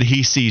said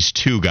he sees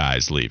two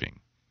guys leaving.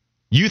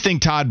 You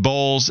think Todd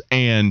Bowles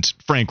and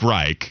Frank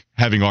Reich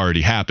having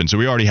already happened, so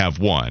we already have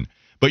one.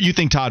 But you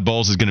think Todd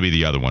Bowles is going to be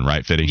the other one,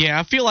 right, Fitty? Yeah,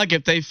 I feel like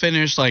if they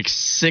finish like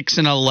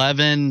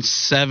 6-11,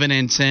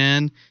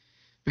 7-10,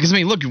 because I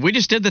mean, look, we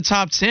just did the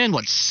top 10.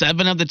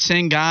 7 of the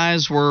 10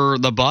 guys were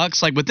the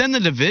Bucs. Like within the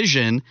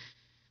division,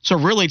 it's a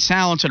really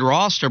talented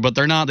roster, but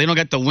they don't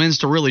get the wins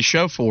to really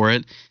show for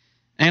it.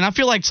 And I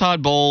feel like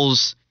Todd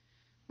Bowles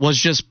was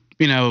just,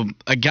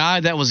 a guy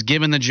that was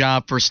given the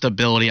job for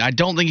stability. I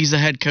don't think he's a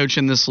head coach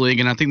in this league,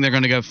 and I think they're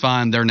going to go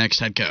find their next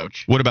head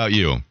coach. What about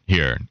you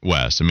here,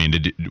 Wes? I mean,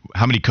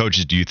 how many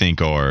coaches do you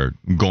think are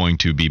going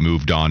to be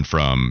moved on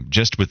from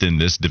just within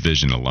this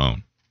division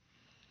alone?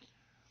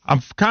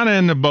 I'm kind of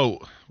in the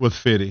boat with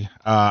Fitty.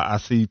 I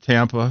see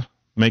Tampa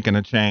making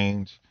a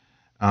change,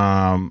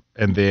 and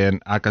then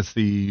I could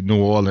see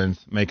New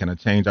Orleans making a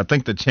change. I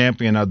think the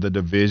champion of the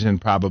division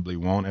probably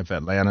won't. If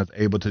Atlanta's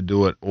able to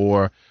do it,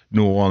 or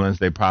New Orleans,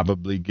 they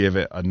probably give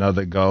it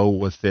another go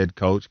with said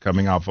coach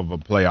coming off of a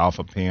playoff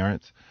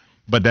appearance.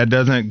 But that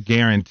doesn't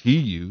guarantee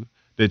you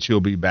that you'll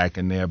be back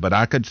in there. But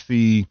I could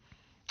see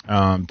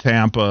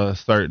Tampa,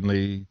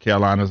 certainly.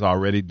 Carolina's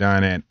already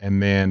done it,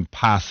 and then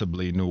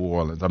possibly New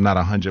Orleans. I'm not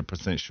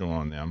 100% sure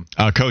on them.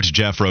 Coach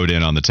Jeff wrote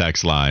in on the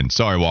text line,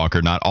 sorry,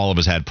 Walker, not all of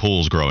us had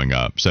pools growing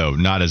up, so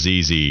not as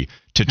easy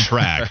to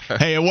track.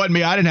 Hey, it wasn't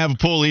me. I didn't have a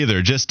pool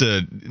either, just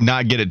to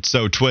not get it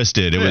so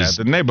twisted. It was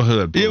the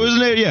neighborhood pool. It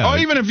was, yeah. Or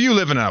even if you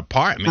live in an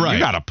apartment, right. You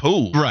got a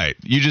pool. Right.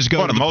 You just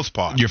go. For the most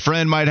part. Your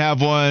friend might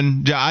have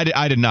one.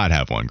 I did not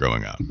have one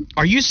growing up.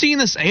 Are you seeing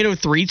this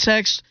 803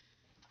 text?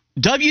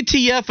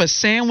 WTF, a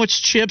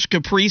sandwich, chips,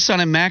 Capri Sun,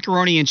 and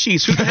macaroni and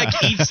cheese. Who the heck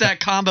eats that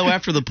combo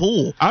after the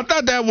pool? I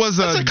thought that was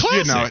a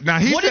classic. Now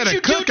he what said did you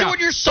a cookout. do during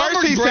your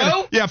summers,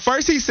 bro?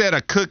 First he said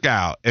a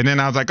cookout, and then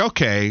I was like,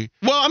 okay.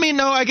 Well, I mean,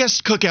 no, I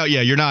guess cookout, yeah,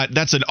 you're not,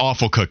 that's an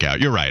awful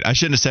cookout. You're right. I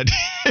shouldn't have said,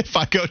 if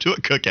I go to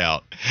a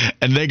cookout,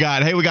 and they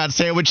got, hey, we got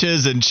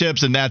sandwiches and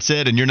chips, and that's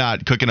it, and you're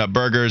not cooking up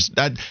burgers.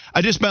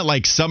 I just meant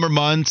like summer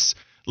months,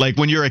 like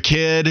when you're a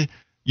kid,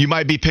 you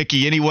might be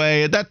picky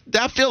anyway.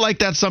 I feel like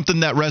that's something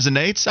that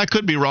resonates. I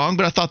could be wrong,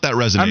 but I thought that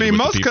resonated. I mean, with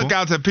most the people.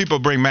 cookouts, if people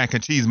bring mac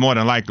and cheese, more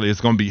than likely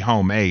it's going to be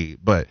homemade.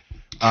 But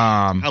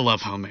I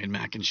love homemade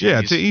mac and cheese.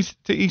 Yeah,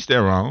 to each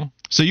their own.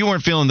 So you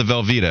weren't feeling the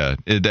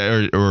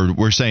Velveeta, or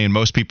we're saying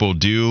most people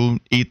do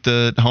eat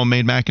the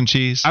homemade mac and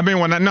cheese? I mean,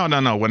 when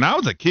I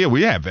was a kid,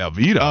 we had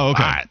Velveeta. Oh,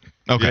 okay. A lot.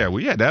 Okay. Yeah,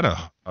 we had that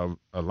a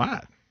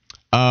lot.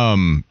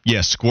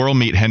 Yeah, Squirrel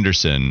Meat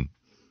Henderson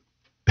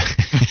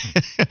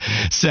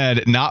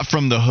said, not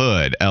from the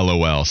hood,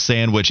 LOL,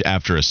 sandwich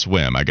after a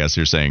swim. I guess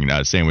you're saying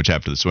sandwich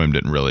after the swim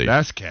didn't really.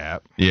 That's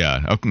cap.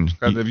 Yeah. Okay.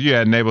 Because if you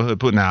had neighborhood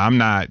put, now I'm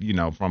not,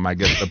 from, I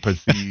guess, the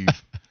perceived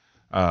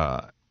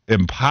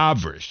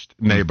impoverished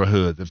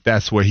neighborhoods, if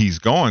that's where he's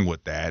going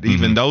with that.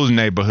 Even those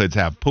neighborhoods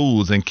have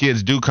pools, and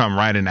kids do come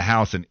right in the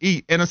house and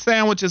eat, and a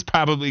sandwich is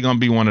probably going to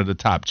be one of the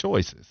top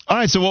choices. All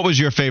right, so what was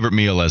your favorite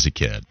meal as a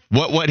kid?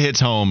 What hits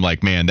home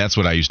like, man, that's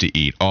what I used to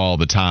eat all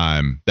the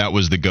time. That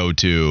was the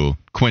go-to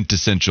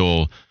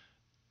quintessential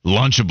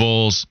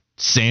Lunchables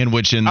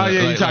sandwich in the,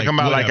 you're talking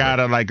about whatever. like out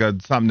of like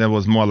something that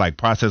was more like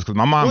processed, because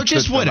my mom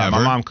whatever.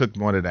 My mom cooked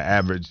more than the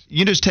average.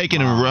 You just take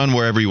it and run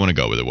wherever you want to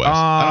go with it, Wes.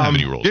 I don't have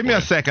any rules. Give me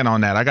a second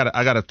on that. I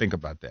gotta think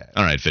about that.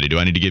 All right, Fitty, do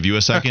I need to give you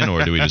a second,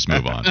 or do we just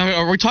move on?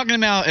 Are we talking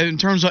about in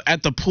terms of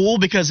at the pool?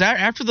 Because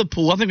after the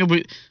pool, I think it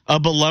would be a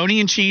bologna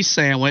and cheese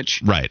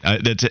sandwich. Right,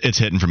 it's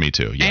hitting for me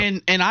too.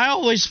 Yep. And I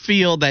always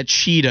feel that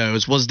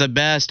Cheetos was the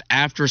best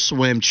after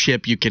swim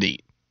chip you could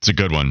eat. It's a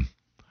good one.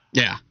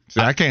 Yeah. See,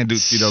 I can't do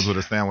Cheetos with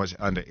a sandwich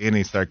under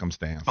any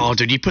circumstance. Oh,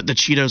 dude, you put the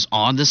Cheetos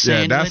on the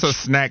sandwich? Yeah, that's a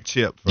snack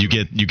chip. You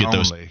get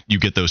those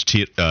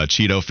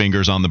Cheeto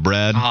fingers on the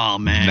bread. Oh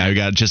man! Now you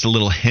got just a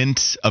little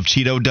hint of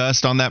Cheeto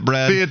dust on that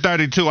bread. See, at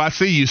 32, I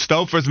see you.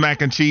 Stouffer's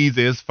mac and cheese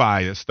is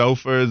fire.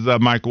 Stouffer's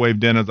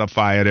microwave dinners are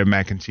fire. Their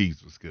mac and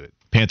cheese was good.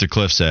 Panther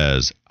Cliff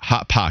says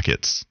Hot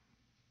Pockets.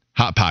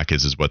 Hot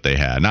Pockets is what they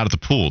had. Not at the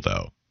pool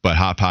though, but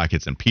Hot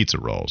Pockets and pizza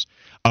rolls.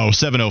 Oh,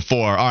 704.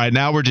 All right,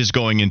 now we're just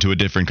going into a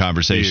different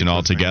conversation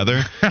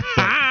altogether.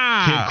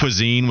 Kid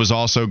cuisine was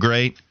also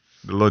great.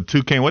 The little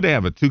toucan. What they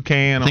have, a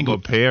toucan, a little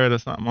parrot or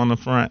something on the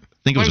front? I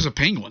think it was a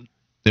penguin.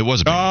 It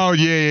was a penguin. Oh,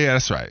 yeah,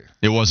 that's right.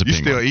 It was a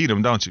penguin. You still eat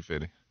them, don't you,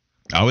 Fitty?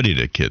 I would eat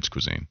a kid's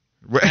cuisine.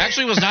 I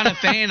actually was not a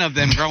fan of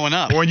them growing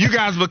up. When you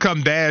guys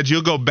become dads,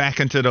 you'll go back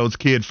into those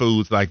kid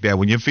foods like that.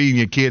 When you're feeding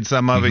your kids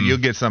some of it, you'll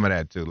get some of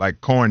that too,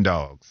 like corn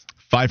dogs.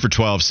 5 for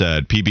 12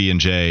 said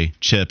PB&J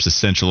chips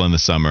essential in the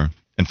summer.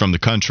 And from the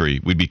country,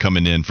 we'd be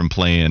coming in from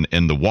playing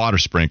in the water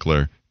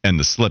sprinkler and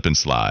the slip and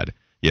slide.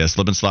 Yeah,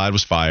 slip and slide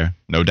was fire.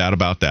 No doubt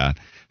about that.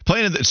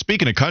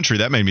 Speaking of country,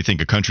 that made me think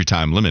of Country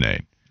Time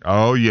Lemonade.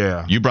 Oh,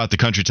 yeah. You brought the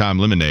Country Time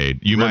Lemonade.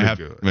 You really might have,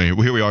 good. I mean,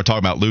 here we are talking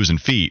about losing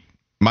feet.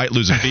 Might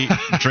lose a feet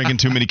drinking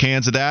too many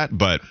cans of that,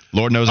 but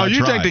Lord knows I tried. Oh,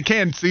 you take the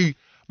can. See,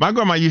 my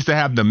grandma used to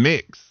have the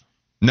mix.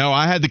 No,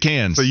 I had the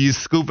cans. So you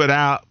scoop it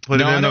out,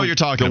 put it in I know what you're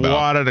talking about. The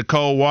water, the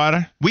cold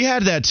water. We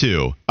had that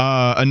too.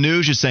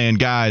 Anuj is saying,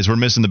 guys, we're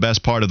missing the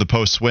best part of the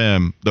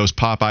post-swim, those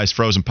Popeyes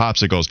frozen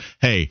popsicles.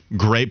 Hey,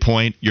 great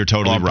point. You're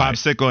totally right.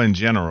 Popsicle in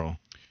general.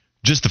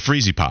 Just the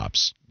Freezy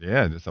Pops.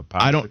 Yeah, just a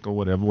popsicle,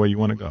 whatever way you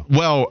want to go.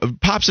 Well,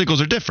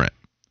 popsicles are different.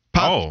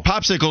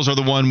 Popsicles are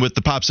the one with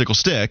the popsicle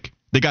stick.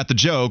 They got the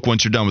joke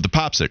once you're done with the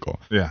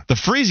popsicle. Yeah. The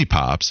Freezy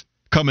Pops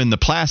come in the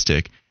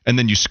plastic, and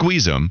then you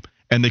squeeze them.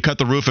 And they cut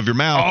the roof of your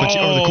mouth,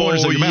 or the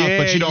corners of your mouth,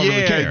 but you don't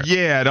really care.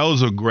 Yeah,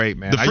 those are great,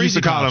 man. The I used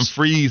to call them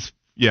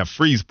Yeah,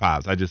 freeze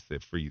pops. I just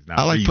said freeze, not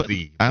I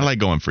like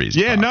going freeze.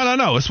 Yeah, pops.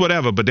 no. It's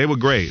whatever, but they were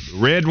great.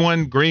 Red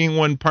one, green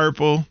one,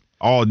 purple,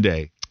 all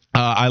day.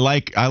 I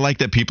like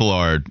that people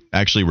are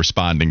actually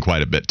responding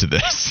quite a bit to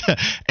this.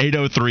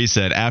 803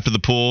 said, after the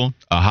pool,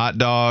 a hot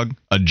dog,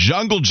 a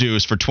jungle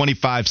juice for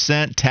 25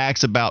 cents,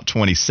 tax about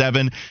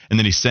 27, and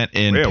then he sent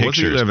in pictures. What's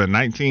he living,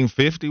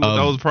 1950 with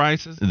those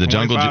prices? The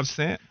jungle juice. 25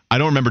 cents? I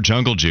don't remember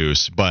jungle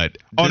juice, but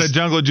the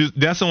jungle juice.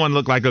 That's the one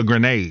looked like a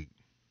grenade.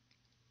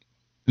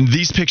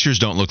 These pictures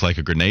don't look like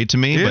a grenade to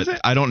me,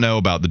 but I don't know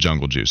about the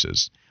jungle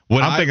juices.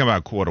 I'm thinking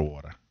about quarter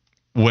water.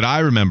 What I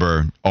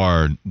remember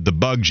are the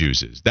bug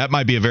juices. That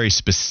might be a very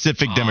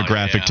specific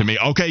demographic to me.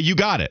 Okay, you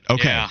got it.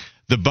 Okay. Yeah.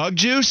 The bug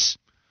juice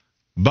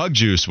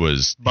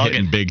was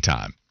hitting big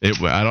time.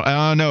 I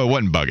don't know, it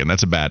wasn't bugging.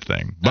 That's a bad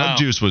thing. Bug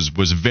juice was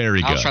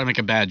very good. I was trying to make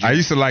a bad joke. I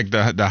used to like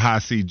the High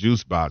C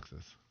juice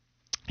boxes.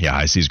 Yeah,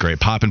 High C's great.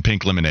 Poppin'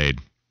 pink lemonade.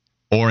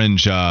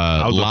 Orange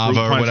lava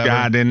or whatever.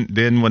 Guy.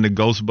 Then when the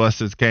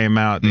Ghostbusters came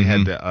out, they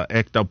had the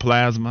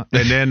ectoplasma.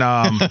 And then,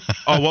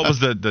 what was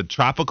the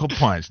tropical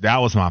punch? That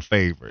was my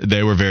favorite.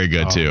 They were very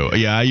good too.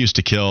 Yeah, I used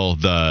to kill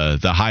the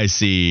High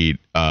C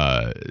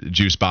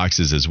juice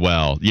boxes as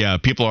well. Yeah,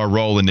 people are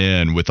rolling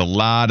in with a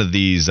lot of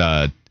these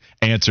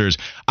answers.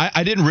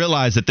 I didn't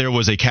realize that there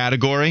was a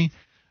category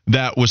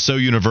that was so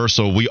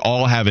universal. We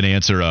all have an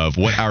answer of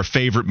what our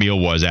favorite meal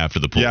was after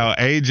the pool. Yo,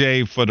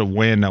 AJ for the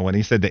win, though, when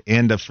he said the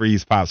end of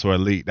freeze pops were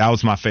elite. That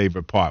was my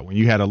favorite part. When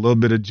you had a little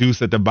bit of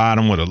juice at the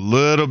bottom with a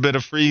little bit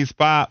of freeze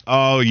pop.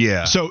 Oh,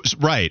 yeah. So,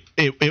 right.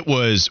 It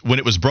was when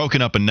it was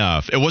broken up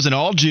enough. It wasn't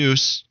all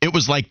juice. It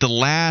was like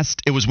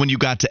it was when you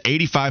got to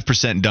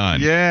 85%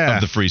 done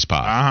of the freeze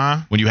pop.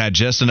 Uh-huh. When you had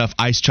just enough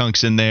ice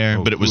chunks in there,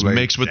 but it was Kool-Aid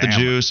mixed with Jammers.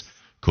 the juice.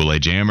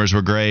 Kool-Aid Jammers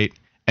were great.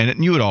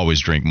 And you would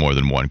always drink more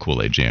than one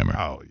Kool-Aid Jammer.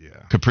 Oh, yeah.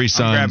 Capri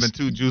Suns. I'm grabbing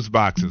 2 juice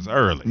boxes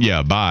early.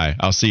 Yeah, bye.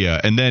 I'll see ya.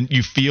 And then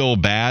you feel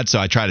bad, so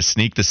I try to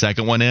sneak the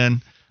second one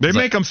in. They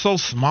make them so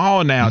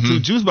small now, too.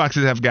 Juice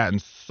boxes have gotten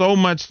so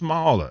much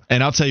smaller.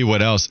 And I'll tell you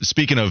what else.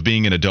 Speaking of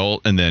being an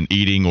adult and then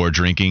eating or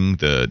drinking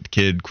the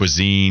kid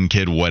cuisine,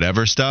 kid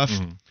whatever stuff,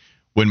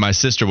 when my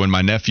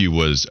nephew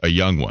was a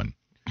young one,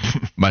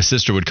 my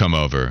sister would come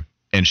over.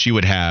 And she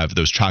would have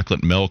those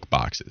chocolate milk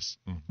boxes,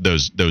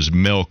 those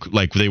milk,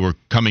 like they were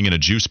coming in a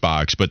juice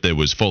box, but they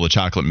was full of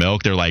chocolate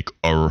milk. They're like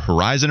a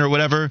Horizon or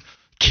whatever.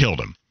 Killed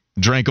them.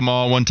 Drank them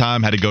all one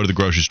time. Had to go to the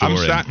grocery store.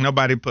 I'm shocked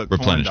nobody put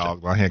corn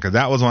dogs on here because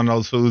that was one of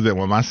those foods that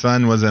when my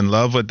son was in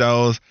love with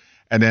those,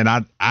 and then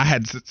I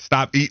had to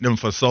stop eating them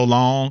for so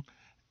long,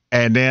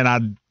 and then I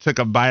took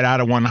a bite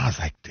out of one. I was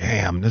like,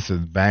 damn, this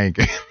is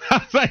banging. I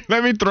was like,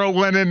 let me throw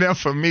one in there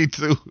for me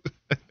too.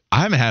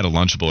 I haven't had a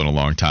Lunchable in a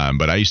long time,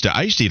 but I used to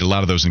eat a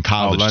lot of those in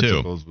college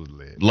too. Lunchables was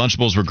lit.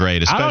 Lunchables were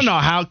great. I don't know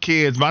how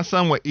my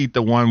son would eat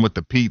the one with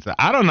the pizza.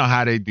 I don't know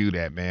how they do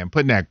that, man.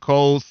 Putting that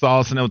cold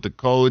sauce in it with the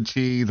cold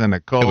cheese and the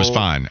cold. It was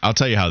fine. I'll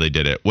tell you how they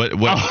did it. What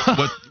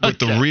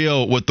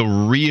the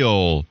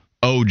real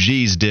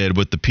OGs did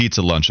with the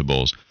pizza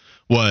Lunchables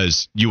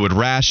was you would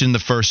ration the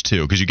first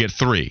 2 because you get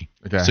 3.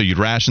 Okay. So you'd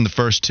ration the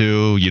first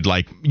 2. You'd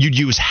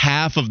use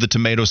half of the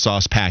tomato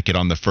sauce packet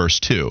on the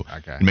first 2.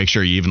 Okay. And make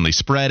sure you evenly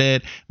spread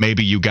it.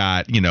 Maybe you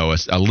got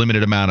a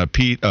limited amount of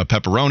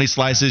pepperoni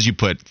slices. You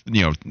put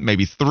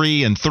maybe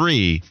 3 and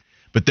 3.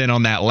 But then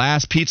on that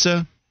last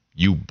pizza,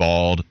 you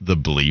balled the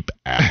bleep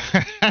out.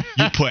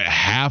 You put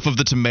half of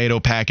the tomato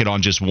packet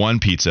on just one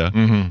pizza.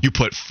 You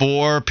put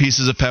 4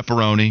 pieces of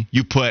pepperoni.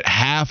 You put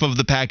half of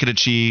the packet of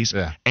cheese.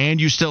 Yeah. And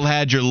you still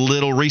had your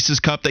little Reese's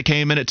cup that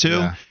came in it too.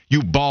 Yeah.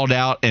 You balled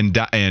out and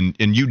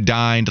you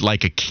dined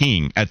like a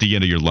king at the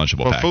end of your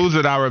Lunchable packet. Foods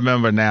that I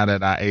remember now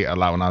that I ate a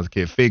lot when I was a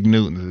kid, Fig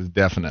Newtons is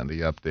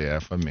definitely up there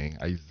for me.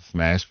 I used to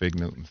smash Fig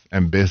Newtons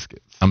and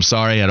biscuits. I'm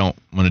sorry I don't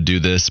want to do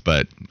this,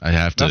 but I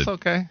have to. That's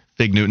okay.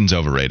 Fig Newtons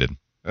overrated.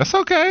 That's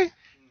okay.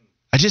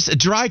 A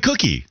dry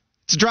cookie.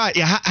 It's dry.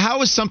 Yeah,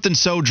 how is something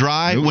so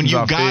dry when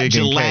you got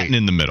gelatin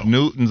in the middle?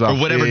 Newtons are or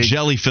whatever fig,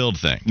 jelly-filled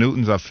thing.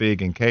 Newtons are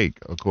fig and cake,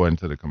 according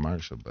to the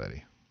commercial,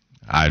 buddy.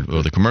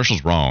 Well, the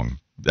commercial's wrong.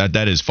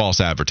 That is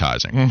false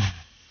advertising.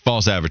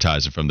 False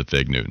advertising from the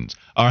Fig Newtons.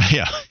 All right,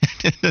 yeah.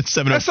 That's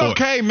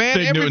okay, man.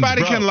 Fig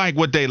Everybody Newtons, can like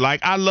what they like.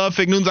 I love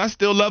Fig Newtons. I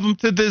still love them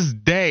to this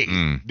day.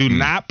 Do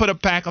not put a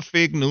pack of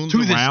Fig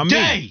Newtons around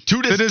me.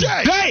 To this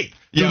day.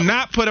 Do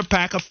not put a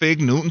pack of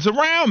Fig Newtons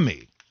around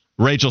me.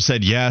 Rachel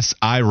said, yes,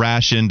 I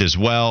rationed as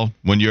well.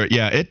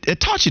 It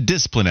taught you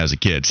discipline as a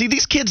kid. See,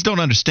 these kids don't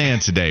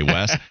understand today,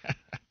 Wes.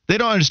 They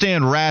don't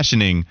understand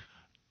rationing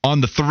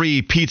on the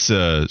 3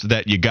 pizzas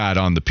that you got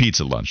on the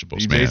pizza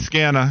Lunchables, man.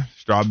 Skinner,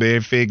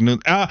 strawberry Fig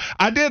Newtons.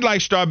 I did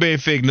like strawberry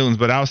Fig Newtons,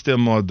 but I was still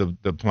more the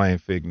plain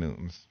Fig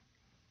Newtons.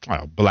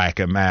 Oh, Black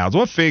and Milds.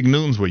 What Fig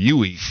Newtons were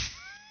you eating?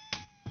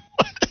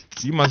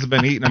 You must have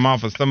been eating them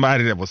off of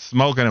somebody that was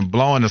smoking and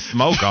blowing the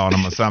smoke on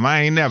them or something.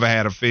 I ain't never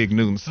had a Fig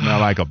Newton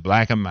smell like a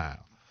Black and Mild.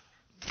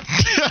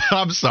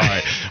 I'm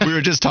sorry. We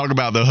were just talking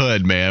about the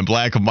hood, man.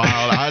 Black and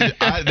Mild.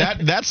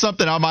 That's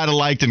something I might have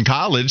liked in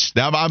college.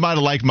 I might have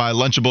liked my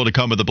Lunchable to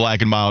come with the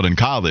Black and Mild in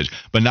college,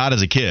 but not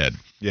as a kid.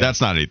 Yeah.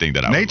 That's not anything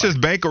that I would Nature's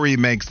like. Bakery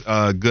makes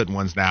good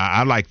ones now.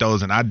 I like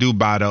those, and I do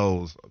buy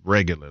those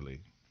regularly.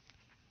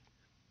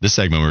 This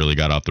segment really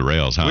got off the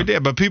rails, huh? We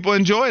did, but people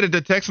enjoyed it.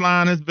 The text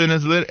line has been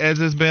as lit as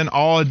it's been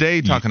all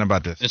day talking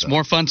about this. It's stuff.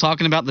 more fun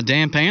talking about the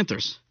damn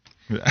Panthers.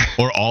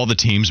 Or all the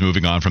teams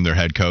moving on from their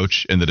head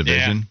coach in the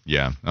division.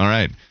 Yeah. All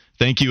right.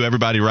 Thank you,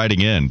 everybody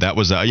writing in. That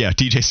was,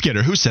 DJ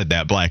Skinner. Who said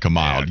that? Black and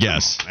mild. Yeah,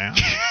 yes.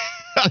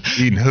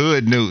 Eating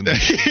Hood Newton.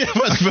 I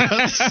was about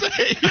to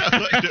say.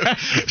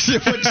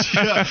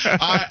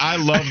 I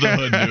love the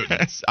Hood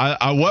Newtons.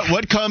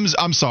 What comes?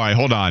 I'm sorry.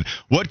 Hold on.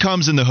 What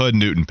comes in the Hood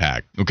Newton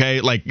pack? Okay,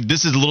 like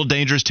this is a little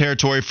dangerous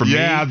territory for me.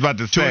 Yeah, I was about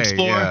to say,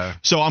 explore. yeah.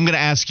 So I'm going to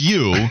ask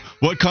you,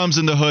 what comes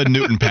in the Hood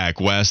Newton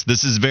pack, Wes?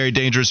 This is very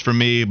dangerous for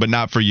me, but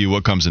not for you.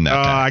 What comes in that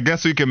pack? I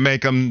guess we can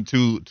make them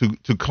to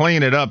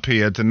clean it up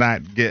here to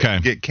not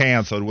get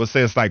canceled. We'll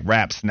say it's like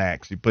wrap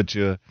snacks. You put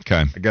I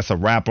guess a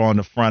wrap on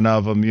the front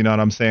of them. You know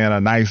what I'm saying? A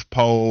nice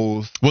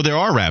pose. Well, there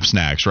are wrap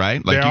snacks,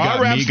 right? Like there you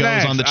got wrap Migos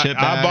snacks. on the chip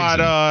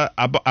bags.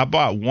 I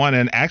bought one,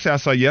 and actually I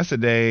saw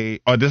yesterday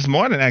or this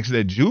morning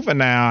actually that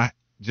Juvenile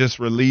just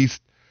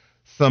released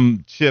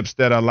some chips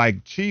that are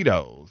like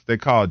Cheetos. They're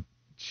called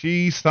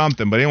Cheese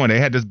something. But anyway, they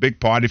had this big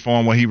party for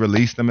him where he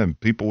released them, and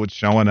people were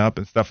showing up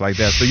and stuff like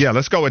that. So yeah,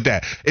 let's go with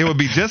that. It would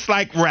be just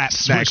like wrap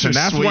snacks, and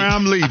that's where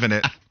I'm leaving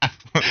it.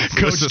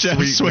 Coach Jeff,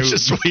 Swisher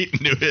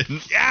Sweet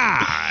Newton.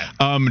 Yeah.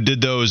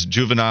 Did those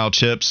Juvenile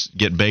chips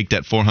get baked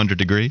at 400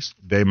 degrees?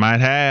 They might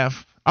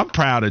have. I'm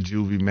proud of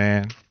Juvie,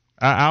 man.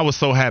 I was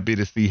so happy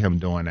to see him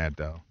doing that,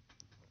 though.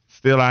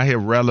 Still out here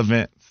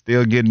relevant,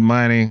 still getting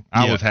money.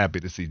 I was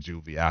happy to see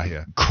Juvie out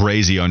here.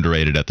 Crazy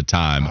underrated at the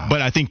time.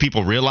 But I think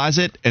people realize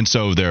it, and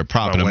so they're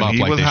propping him up like they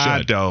should. When he was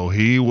hot, though,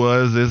 he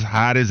was as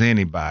hot as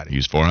anybody. He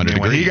was 400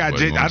 degrees. When he got,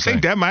 I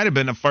think that might have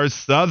been the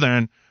first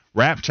Southern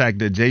rap track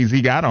that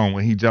Jay-Z got on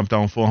when he jumped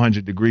on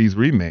 400 Degrees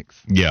remix.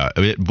 Yeah,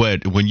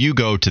 but when you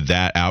go to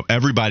that album,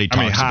 everybody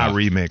talks High about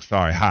remix.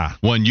 Sorry, High.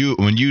 When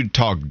you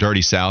talk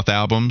Dirty South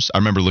albums, I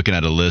remember looking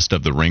at a list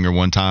of The Ringer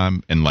one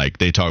time, and like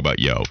they talk about,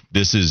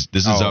 this is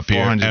up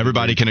here.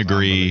 Everybody can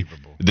agree.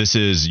 This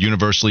is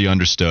universally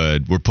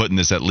understood. We're putting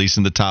this at least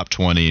in the top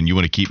 20, and you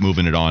want to keep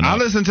moving it on. I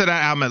listen to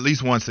that album at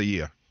least once a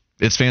year.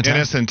 It's fantastic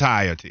in its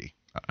entirety.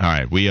 All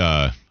right,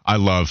 I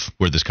love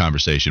where this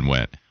conversation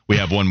went. We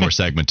have one more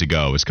segment to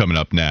go. It's coming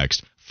up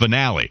next.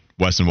 Finale,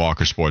 Wes and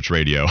Walker Sports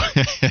Radio,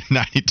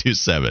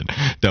 92.7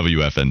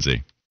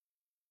 WFNZ.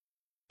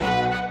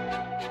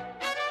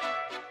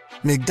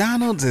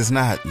 McDonald's is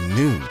not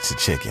new to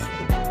chicken.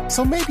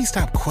 So maybe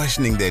stop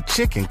questioning their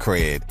chicken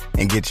cred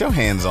and get your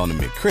hands on the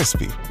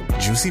McCrispy.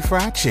 Juicy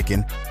fried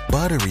chicken,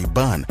 buttery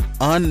bun,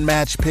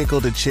 unmatched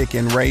pickle to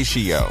chicken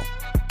ratio.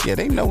 Yeah,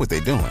 they know what they're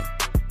doing.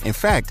 In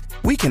fact,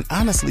 we can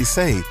honestly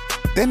say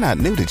they're not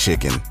new to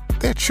chicken.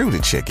 They're true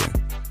to chicken.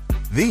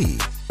 The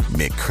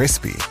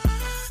McCrispy.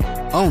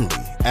 Only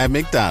at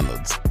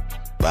McDonald's.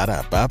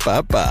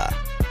 Ba-da-ba-ba-ba.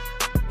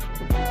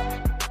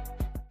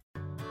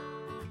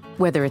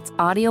 Whether it's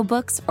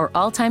audiobooks or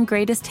all-time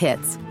greatest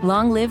hits,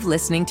 long live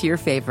listening to your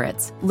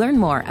favorites. Learn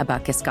more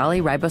about Kisqali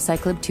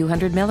Ribociclib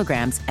 200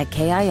 milligrams at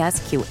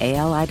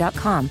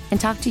KISQALI.com and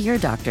talk to your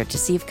doctor to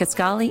see if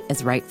Kisqali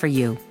is right for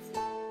you.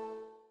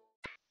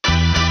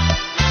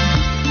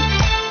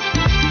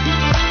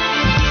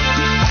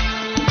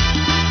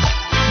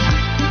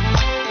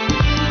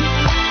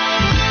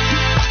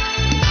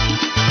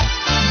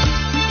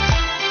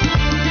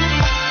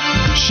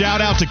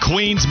 Shout out to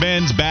Queens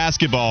men's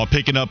basketball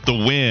picking up the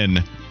win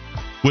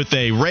with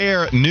a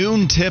rare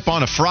noon tip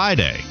on a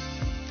Friday.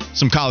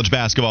 Some college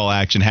basketball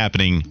action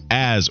happening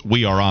as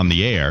we are on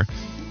the air.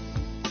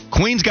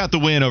 Queens got the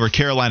win over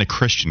Carolina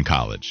Christian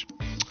College.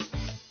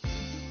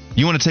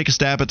 You want to take a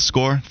stab at the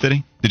score,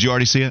 Fitty? Did you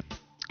already see it?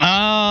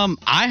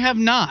 I have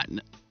not.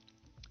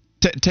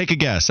 Take a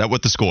guess at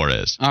what the score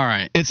is. All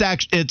right.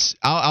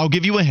 I'll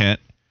give you a hint.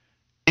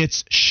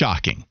 It's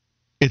shocking.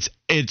 It's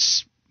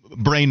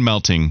brain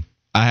melting.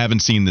 I haven't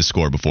seen this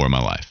score before in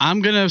my life.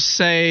 I'm going to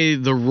say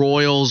the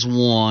Royals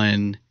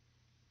won.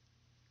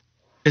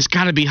 It's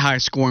got to be high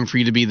scoring for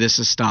you to be this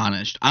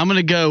astonished. I'm going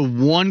to go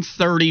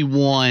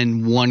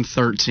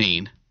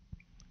 131-113.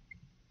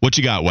 What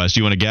you got, Wes?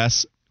 Do you want to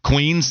guess?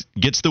 Queens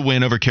gets the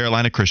win over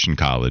Carolina Christian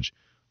College.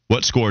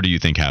 What score do you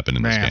think happened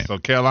in this game? So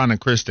Carolina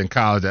Christian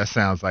College, that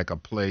sounds like a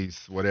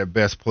place where their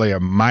best player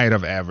might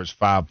have averaged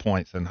 5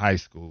 points in high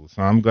school.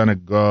 So I'm going to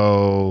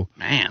go...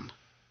 Man.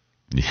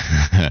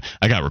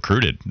 I got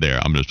recruited there.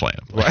 I'm just playing.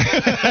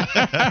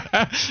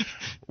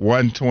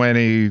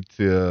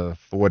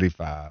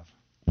 120-45.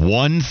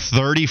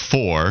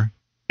 134,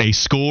 a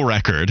school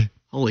record.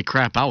 Holy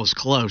crap, I was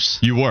close.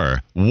 You were.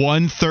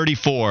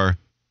 134-69.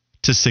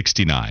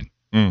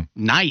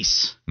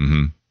 Nice.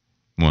 Mm-hmm.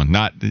 Well,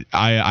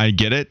 I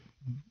get it.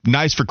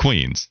 Nice for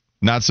Queens.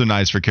 Not so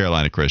nice for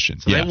Carolina Christian.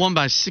 So they won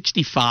by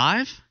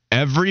 65?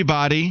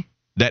 Everybody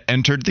that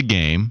entered the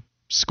game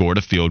scored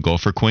a field goal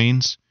for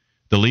Queens.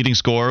 The leading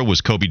scorer was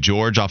Kobe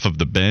George off of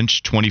the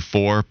bench,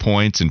 24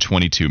 points in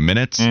 22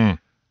 minutes.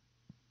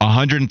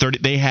 130.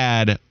 They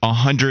had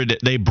 100.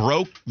 They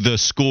broke the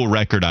school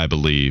record, I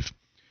believe,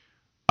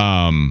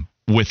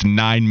 with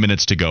 9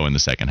 minutes to go in the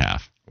second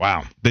half.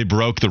 Wow. They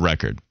broke the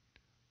record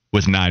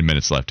with 9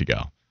 minutes left to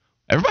go.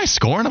 Everybody's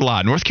scoring a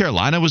lot. North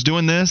Carolina was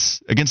doing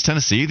this against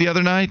Tennessee the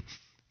other night.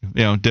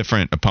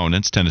 Different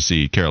opponents,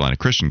 Tennessee, Carolina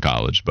Christian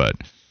College, but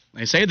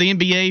they say the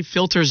NBA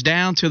filters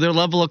down to their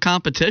level of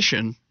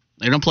competition.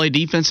 They don't play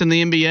defense in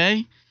the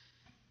NBA.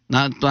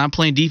 Not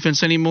playing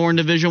defense anymore in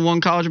Division I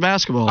college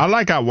basketball. I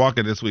like how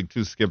Walker this week,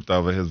 too, skipped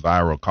over his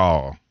viral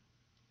call.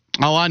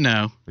 Oh, I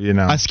know.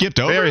 I skipped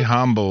over Very it?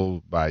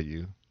 humble by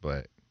you,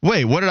 but.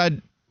 Wait, what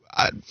did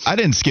I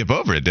didn't skip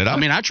over it, did I? I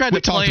mean, I tried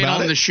to play it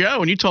on the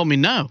show, and you told me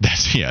no.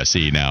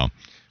 See, now.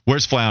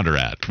 Where's Flounder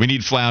at? We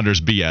need Flounder's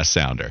BS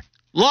sounder.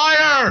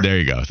 Liar! There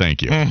you go.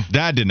 Thank you.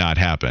 That did not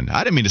happen.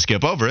 I didn't mean to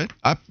skip over it.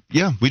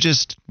 We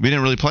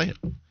didn't really play it.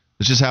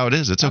 It's just how it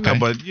is. It's okay.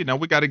 But,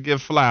 we got to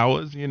give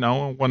flowers,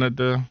 one of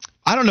the.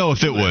 I don't know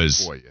if it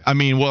was. I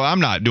mean, well, I'm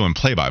not doing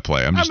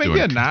play-by-play.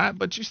 You're not,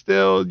 but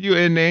you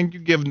in there and you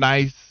give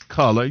nice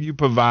color. You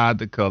provide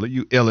the color.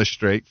 You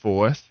illustrate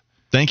for us.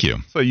 Thank you.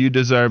 So you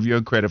deserve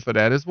your credit for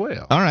that as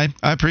well. All right.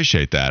 I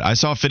appreciate that. I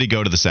saw Fitty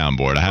go to the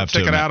soundboard. I have to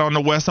check it out on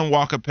the Wes and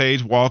Walker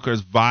page,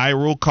 Walker's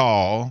viral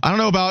call. I don't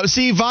know about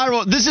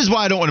viral. This is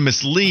why I don't want to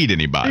mislead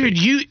anybody.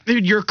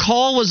 Dude, your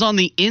call was on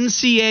the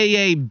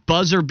NCAA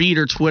Buzzer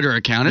Beater Twitter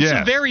account. It's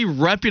a very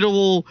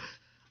reputable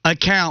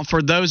account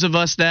for those of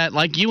us that,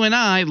 like you and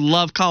I,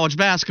 love college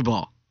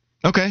basketball.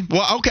 Okay.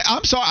 Well, okay.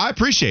 I'm sorry. I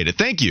appreciate it.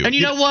 Thank you. And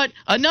you know what?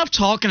 Enough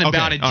talking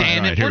about it,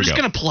 damn it. We're just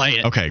going to play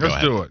it. Okay, go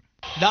ahead. Let's do it.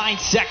 9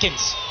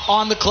 seconds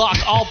on the clock.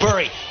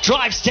 Albury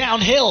drives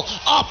downhill,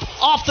 up,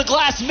 off the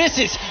glass,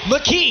 misses.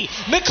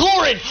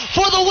 McLaurin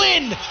for the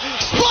win.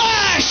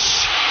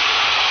 Splash!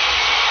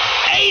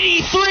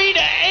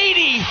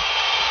 83-80.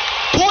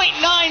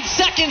 0.9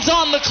 seconds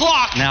on the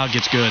clock. Now it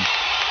gets good.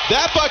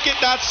 That bucket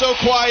not so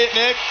quiet,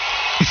 Nick.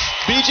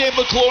 B.J.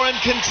 McLaurin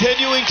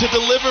continuing to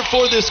deliver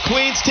for this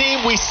Queens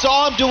team. We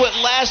saw him do it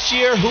last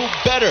year. Who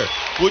better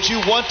would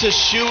you want to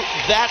shoot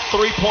that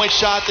three-point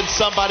shot than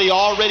somebody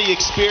already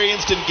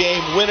experienced in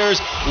game winners?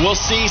 We'll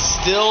see.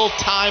 Still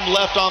time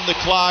left on the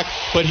clock.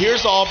 But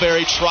here's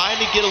Albury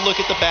trying to get a look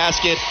at the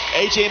basket.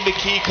 A.J.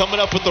 McKee coming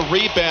up with the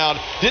rebound.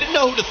 Didn't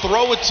know who to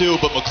throw it to,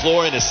 but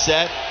McLaurin is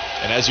set.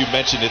 And as you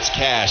mentioned, it's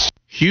cash.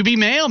 Hubie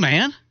Mail,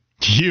 man.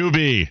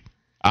 Hubie.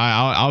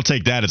 I'll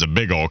take that as a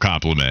big old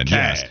compliment.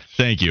 Cash. Yes.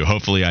 Thank you.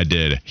 Hopefully I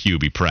did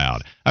Hubie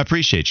proud. I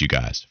appreciate you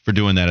guys for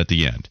doing that at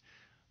the end.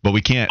 But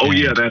we can't end.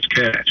 Yeah, that's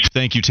cash.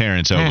 Thank you,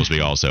 Terrence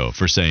Oglesby, also,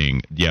 for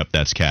saying, yep,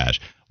 that's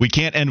cash. We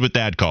can't end with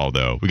that call,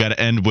 though. We got to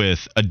end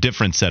with a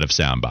different set of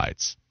sound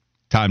bites.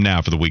 Time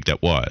now for the week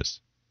that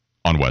was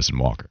on Wes and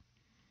Walker.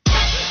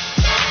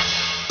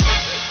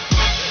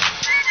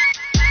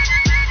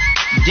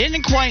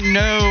 Didn't quite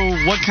know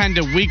what kind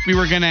of week we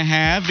were going to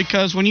have,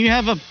 because when you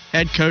have a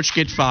head coach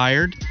get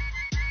fired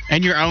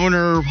and your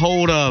owner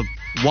hold a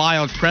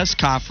wild press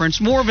conference,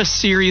 more of a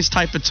serious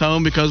type of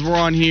tone, because we're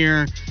on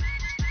here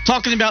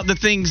talking about the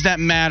things that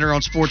matter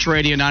on Sports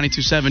Radio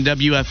 92.7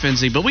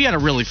 WFNZ. But we had a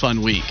really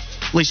fun week.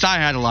 At least I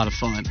had a lot of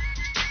fun.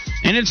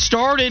 And it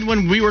started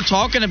when we were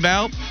talking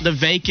about the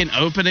vacant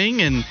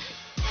opening, and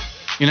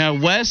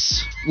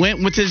Wes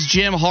went with his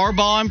Jim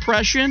Harbaugh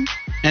impression,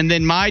 and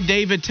then my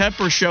David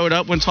Tepper showed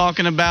up when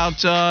talking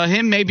about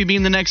him maybe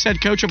being the next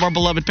head coach of our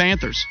beloved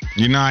Panthers.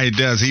 You know how he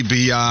does. He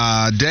be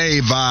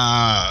Dave. You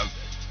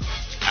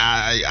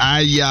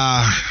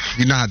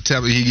know how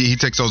Tepper, he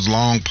takes those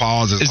long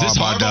pauses. Is this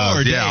Harbaugh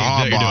does.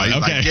 Harbaugh. He's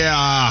okay.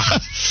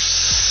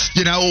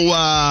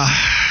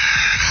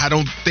 I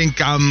don't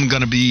think I'm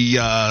gonna be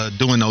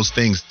doing those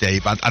things,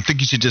 Dave. I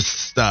think you should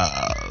just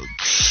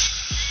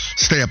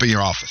stay up in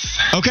your office.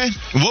 Okay.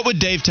 What would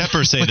Dave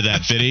Tepper say to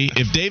that, Fitty?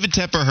 If David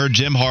Tepper heard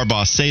Jim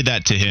Harbaugh say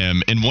that to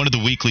him in one of the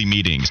weekly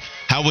meetings,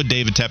 how would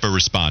David Tepper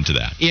respond to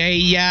that?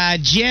 Yeah,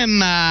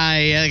 Jim,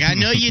 I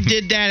know you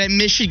did that at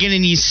Michigan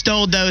and you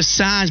stole those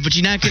signs, but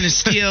you're not going to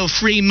steal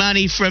free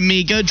money from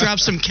me. Go drop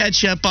some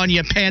ketchup on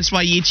your pants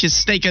while you eat your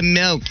steak and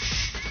milk.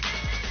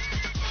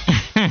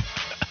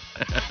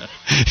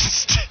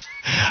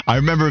 I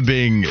remember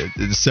being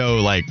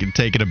so,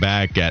 taken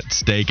aback at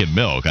steak and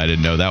milk. I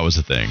didn't know that was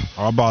a thing.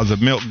 Harbaugh's a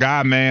milk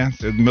guy, man.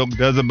 Says milk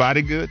does a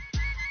body good.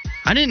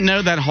 I didn't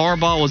know that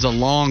Harbaugh was a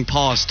long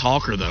pause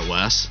talker, though,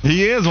 Wes.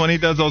 He is. When he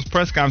does those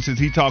press conferences,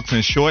 he talks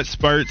in short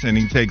spurts, and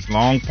he takes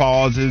long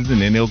pauses,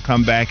 and then he'll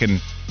come back,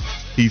 and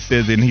he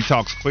says, and he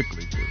talks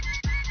quickly, too.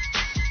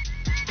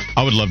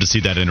 I would love to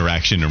see that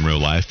interaction in real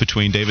life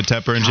between David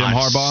Tepper and Jim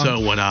Harbaugh. So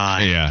would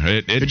I.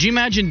 Yeah. Could you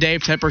imagine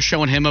Dave Tepper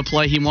showing him a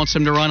play he wants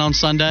him to run on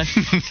Sunday?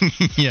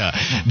 Yeah.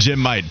 Jim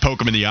might poke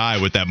him in the eye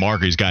with that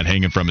marker he's got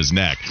hanging from his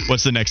neck.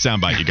 What's the next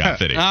soundbite you got,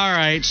 Fitty? All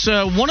right.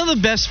 So one of the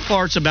best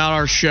parts about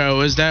our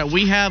show is that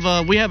we have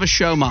a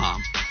show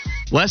mom.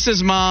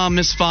 Wes's mom,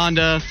 Miss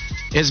Fonda,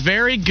 is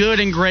very good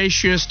and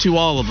gracious to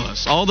all of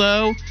us.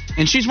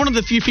 And she's one of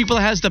the few people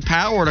that has the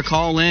power to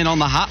call in on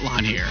the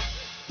hotline here.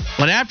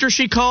 But after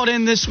she called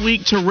in this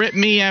week to rip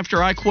me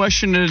after I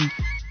questioned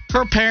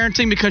her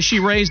parenting because she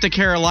raised a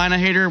Carolina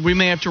hater, we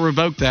may have to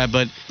revoke that.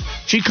 But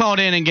She called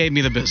in and gave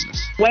me the business.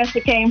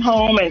 Wesley came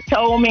home and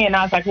told me, and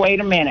I was like,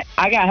 wait a minute.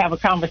 I got to have a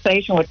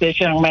conversation with this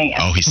young man.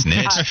 Oh, he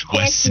snitched.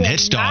 Wes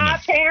snitched on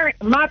him.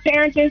 My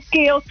parenting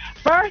skills.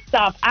 First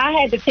off, I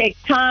had to take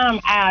time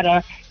out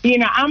of,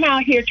 I'm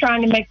out here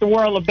trying to make the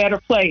world a better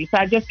place.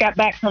 I just got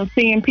back from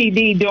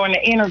CMPD doing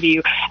the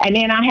interview, and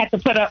then I had to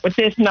put up with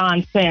this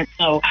nonsense.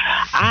 So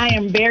I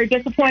am very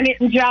disappointed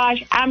in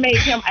Josh. I made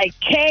him a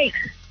cake.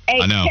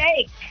 I know.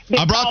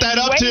 I brought that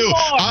up too.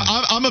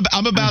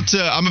 I'm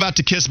about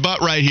to kiss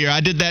butt right here.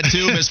 I did that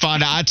too, Miss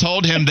Fonda. I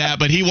told him that,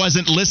 but he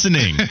wasn't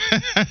listening.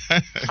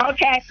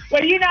 Okay.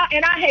 Well,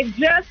 and I had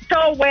just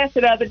told Wes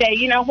the other day,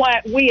 you know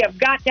what? We have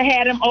got to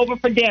have him over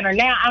for dinner.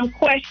 Now I'm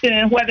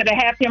questioning whether to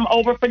have him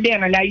over for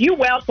dinner. Now you're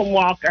welcome,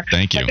 Walker.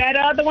 Thank you. But that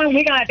other one,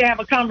 we're gonna have to have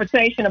a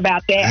conversation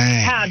about that.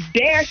 Dang. How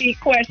dare he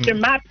question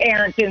my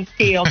parenting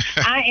skills?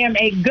 I am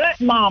a good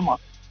mama.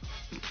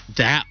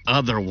 That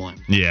other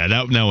one. Yeah,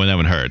 that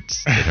one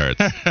hurts. It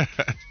hurts.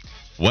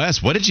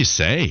 Wes, what did you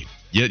say?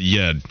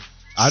 Yeah.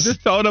 I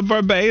just told her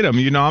verbatim.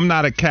 I'm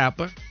not a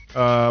capper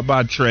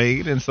by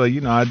trade, and so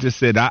I just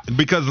said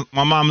because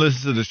my mom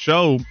listens to the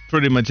show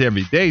pretty much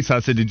every day. So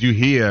I said, "Did you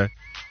hear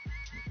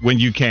when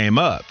you came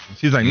up?"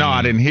 She's like, "No,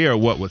 I didn't hear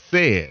what was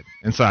said,"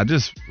 and so I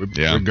just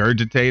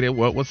regurgitated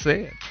what was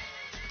said.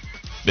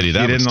 Biddy,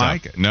 that didn't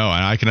like it. No,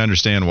 and I can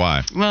understand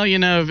why. Well,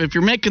 if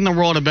you're making the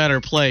world a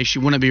better place,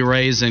 you wouldn't be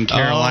raising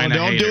Carolina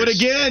don't do it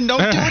again. Don't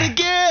do it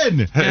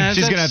again. Yeah,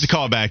 She's going to have to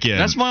call back in.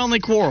 That's my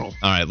only quarrel.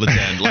 All right, let's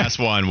end. Last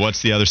one.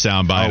 What's the other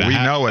soundbite? We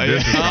know what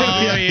this is.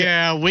 Oh,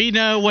 yeah. We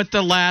know what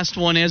the last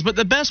one is. But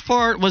the best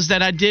part was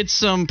that I did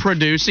some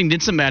producing,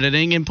 did some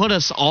editing, and put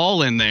us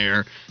all in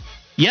there.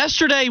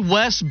 Yesterday,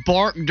 Wes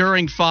barked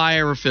during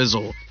Fire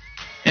Fizzle.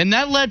 And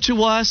that led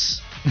to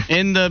us,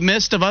 in the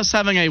midst of us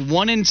having a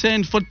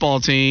 1-in-10 football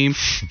team,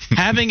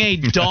 having a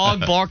dog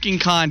barking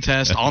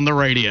contest on the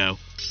radio.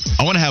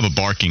 I want to have a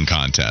barking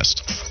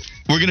contest.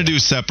 We're going to do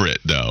separate,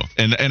 though.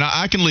 And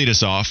I can lead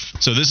us off.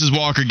 So this is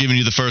Walker giving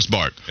you the first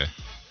bark. Okay.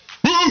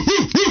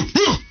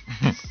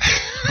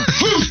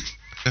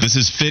 This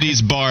is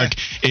Fiddy's bark.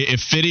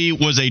 If Fiddy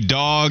was a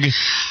dog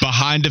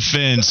behind a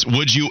fence,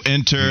 would you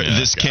enter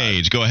this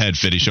cage? Go ahead,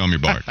 Fiddy. Show him your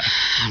bark.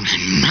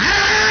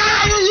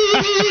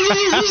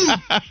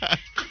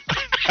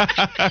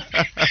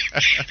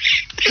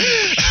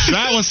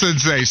 That was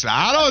sensational.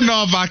 I don't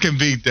know if I can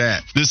beat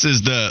that. This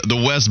is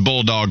the West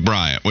Bulldog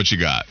Bryant. What you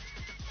got?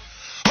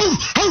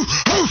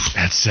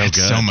 That's so good.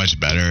 So much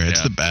better.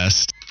 It's the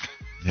best.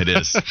 It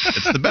is.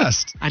 It's the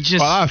best.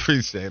 I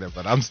appreciate it,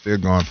 but I'm still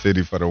going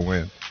Fiddy for the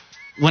win.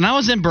 When I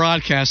was in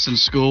broadcasting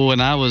school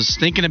and I was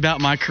thinking about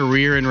my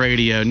career in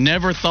radio,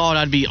 never thought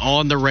I'd be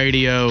on the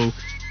radio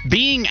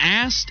being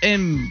asked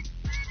and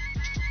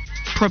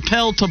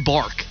propelled to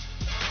bark.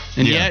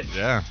 And yet,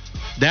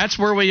 that's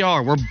where we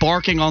are. We're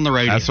barking on the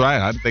radio. That's right.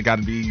 I think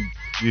I'd be,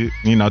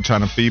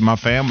 trying to feed my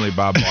family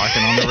by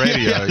barking on the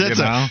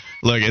radio,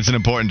 Look, it's an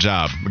important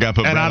job. We got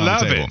to put bread on the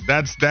table. And I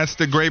love it. That's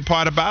the great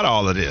part about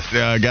all of this.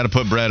 Yeah, got to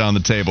put bread on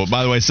the table.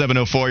 By the way,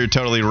 704, you're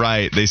totally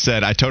right. They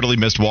said, I totally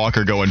missed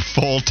Walker going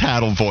full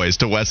tattle voice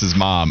to Wes's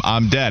mom.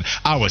 I'm dead.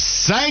 I was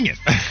singing.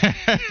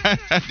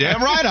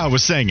 Damn right I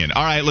was singing.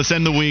 All right, let's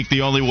end the week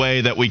the only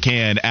way that we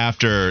can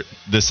after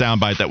the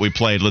soundbite that we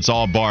played. Let's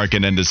all bark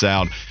and end this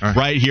out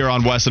right here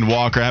on Wes and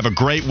Walker. Have a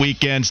great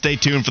weekend. Stay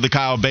tuned for the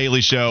Kyle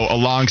Bailey Show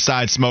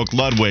alongside Smoke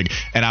Ludwig.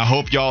 And I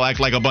hope y'all act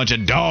like a bunch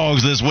of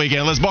dogs this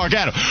weekend. Let's bark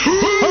at him.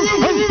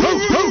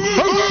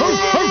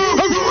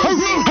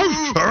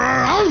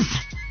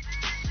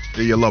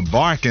 Do your little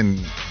bark and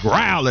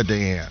growl at the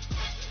end.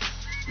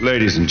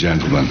 Ladies and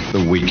gentlemen,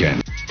 the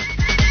weekend.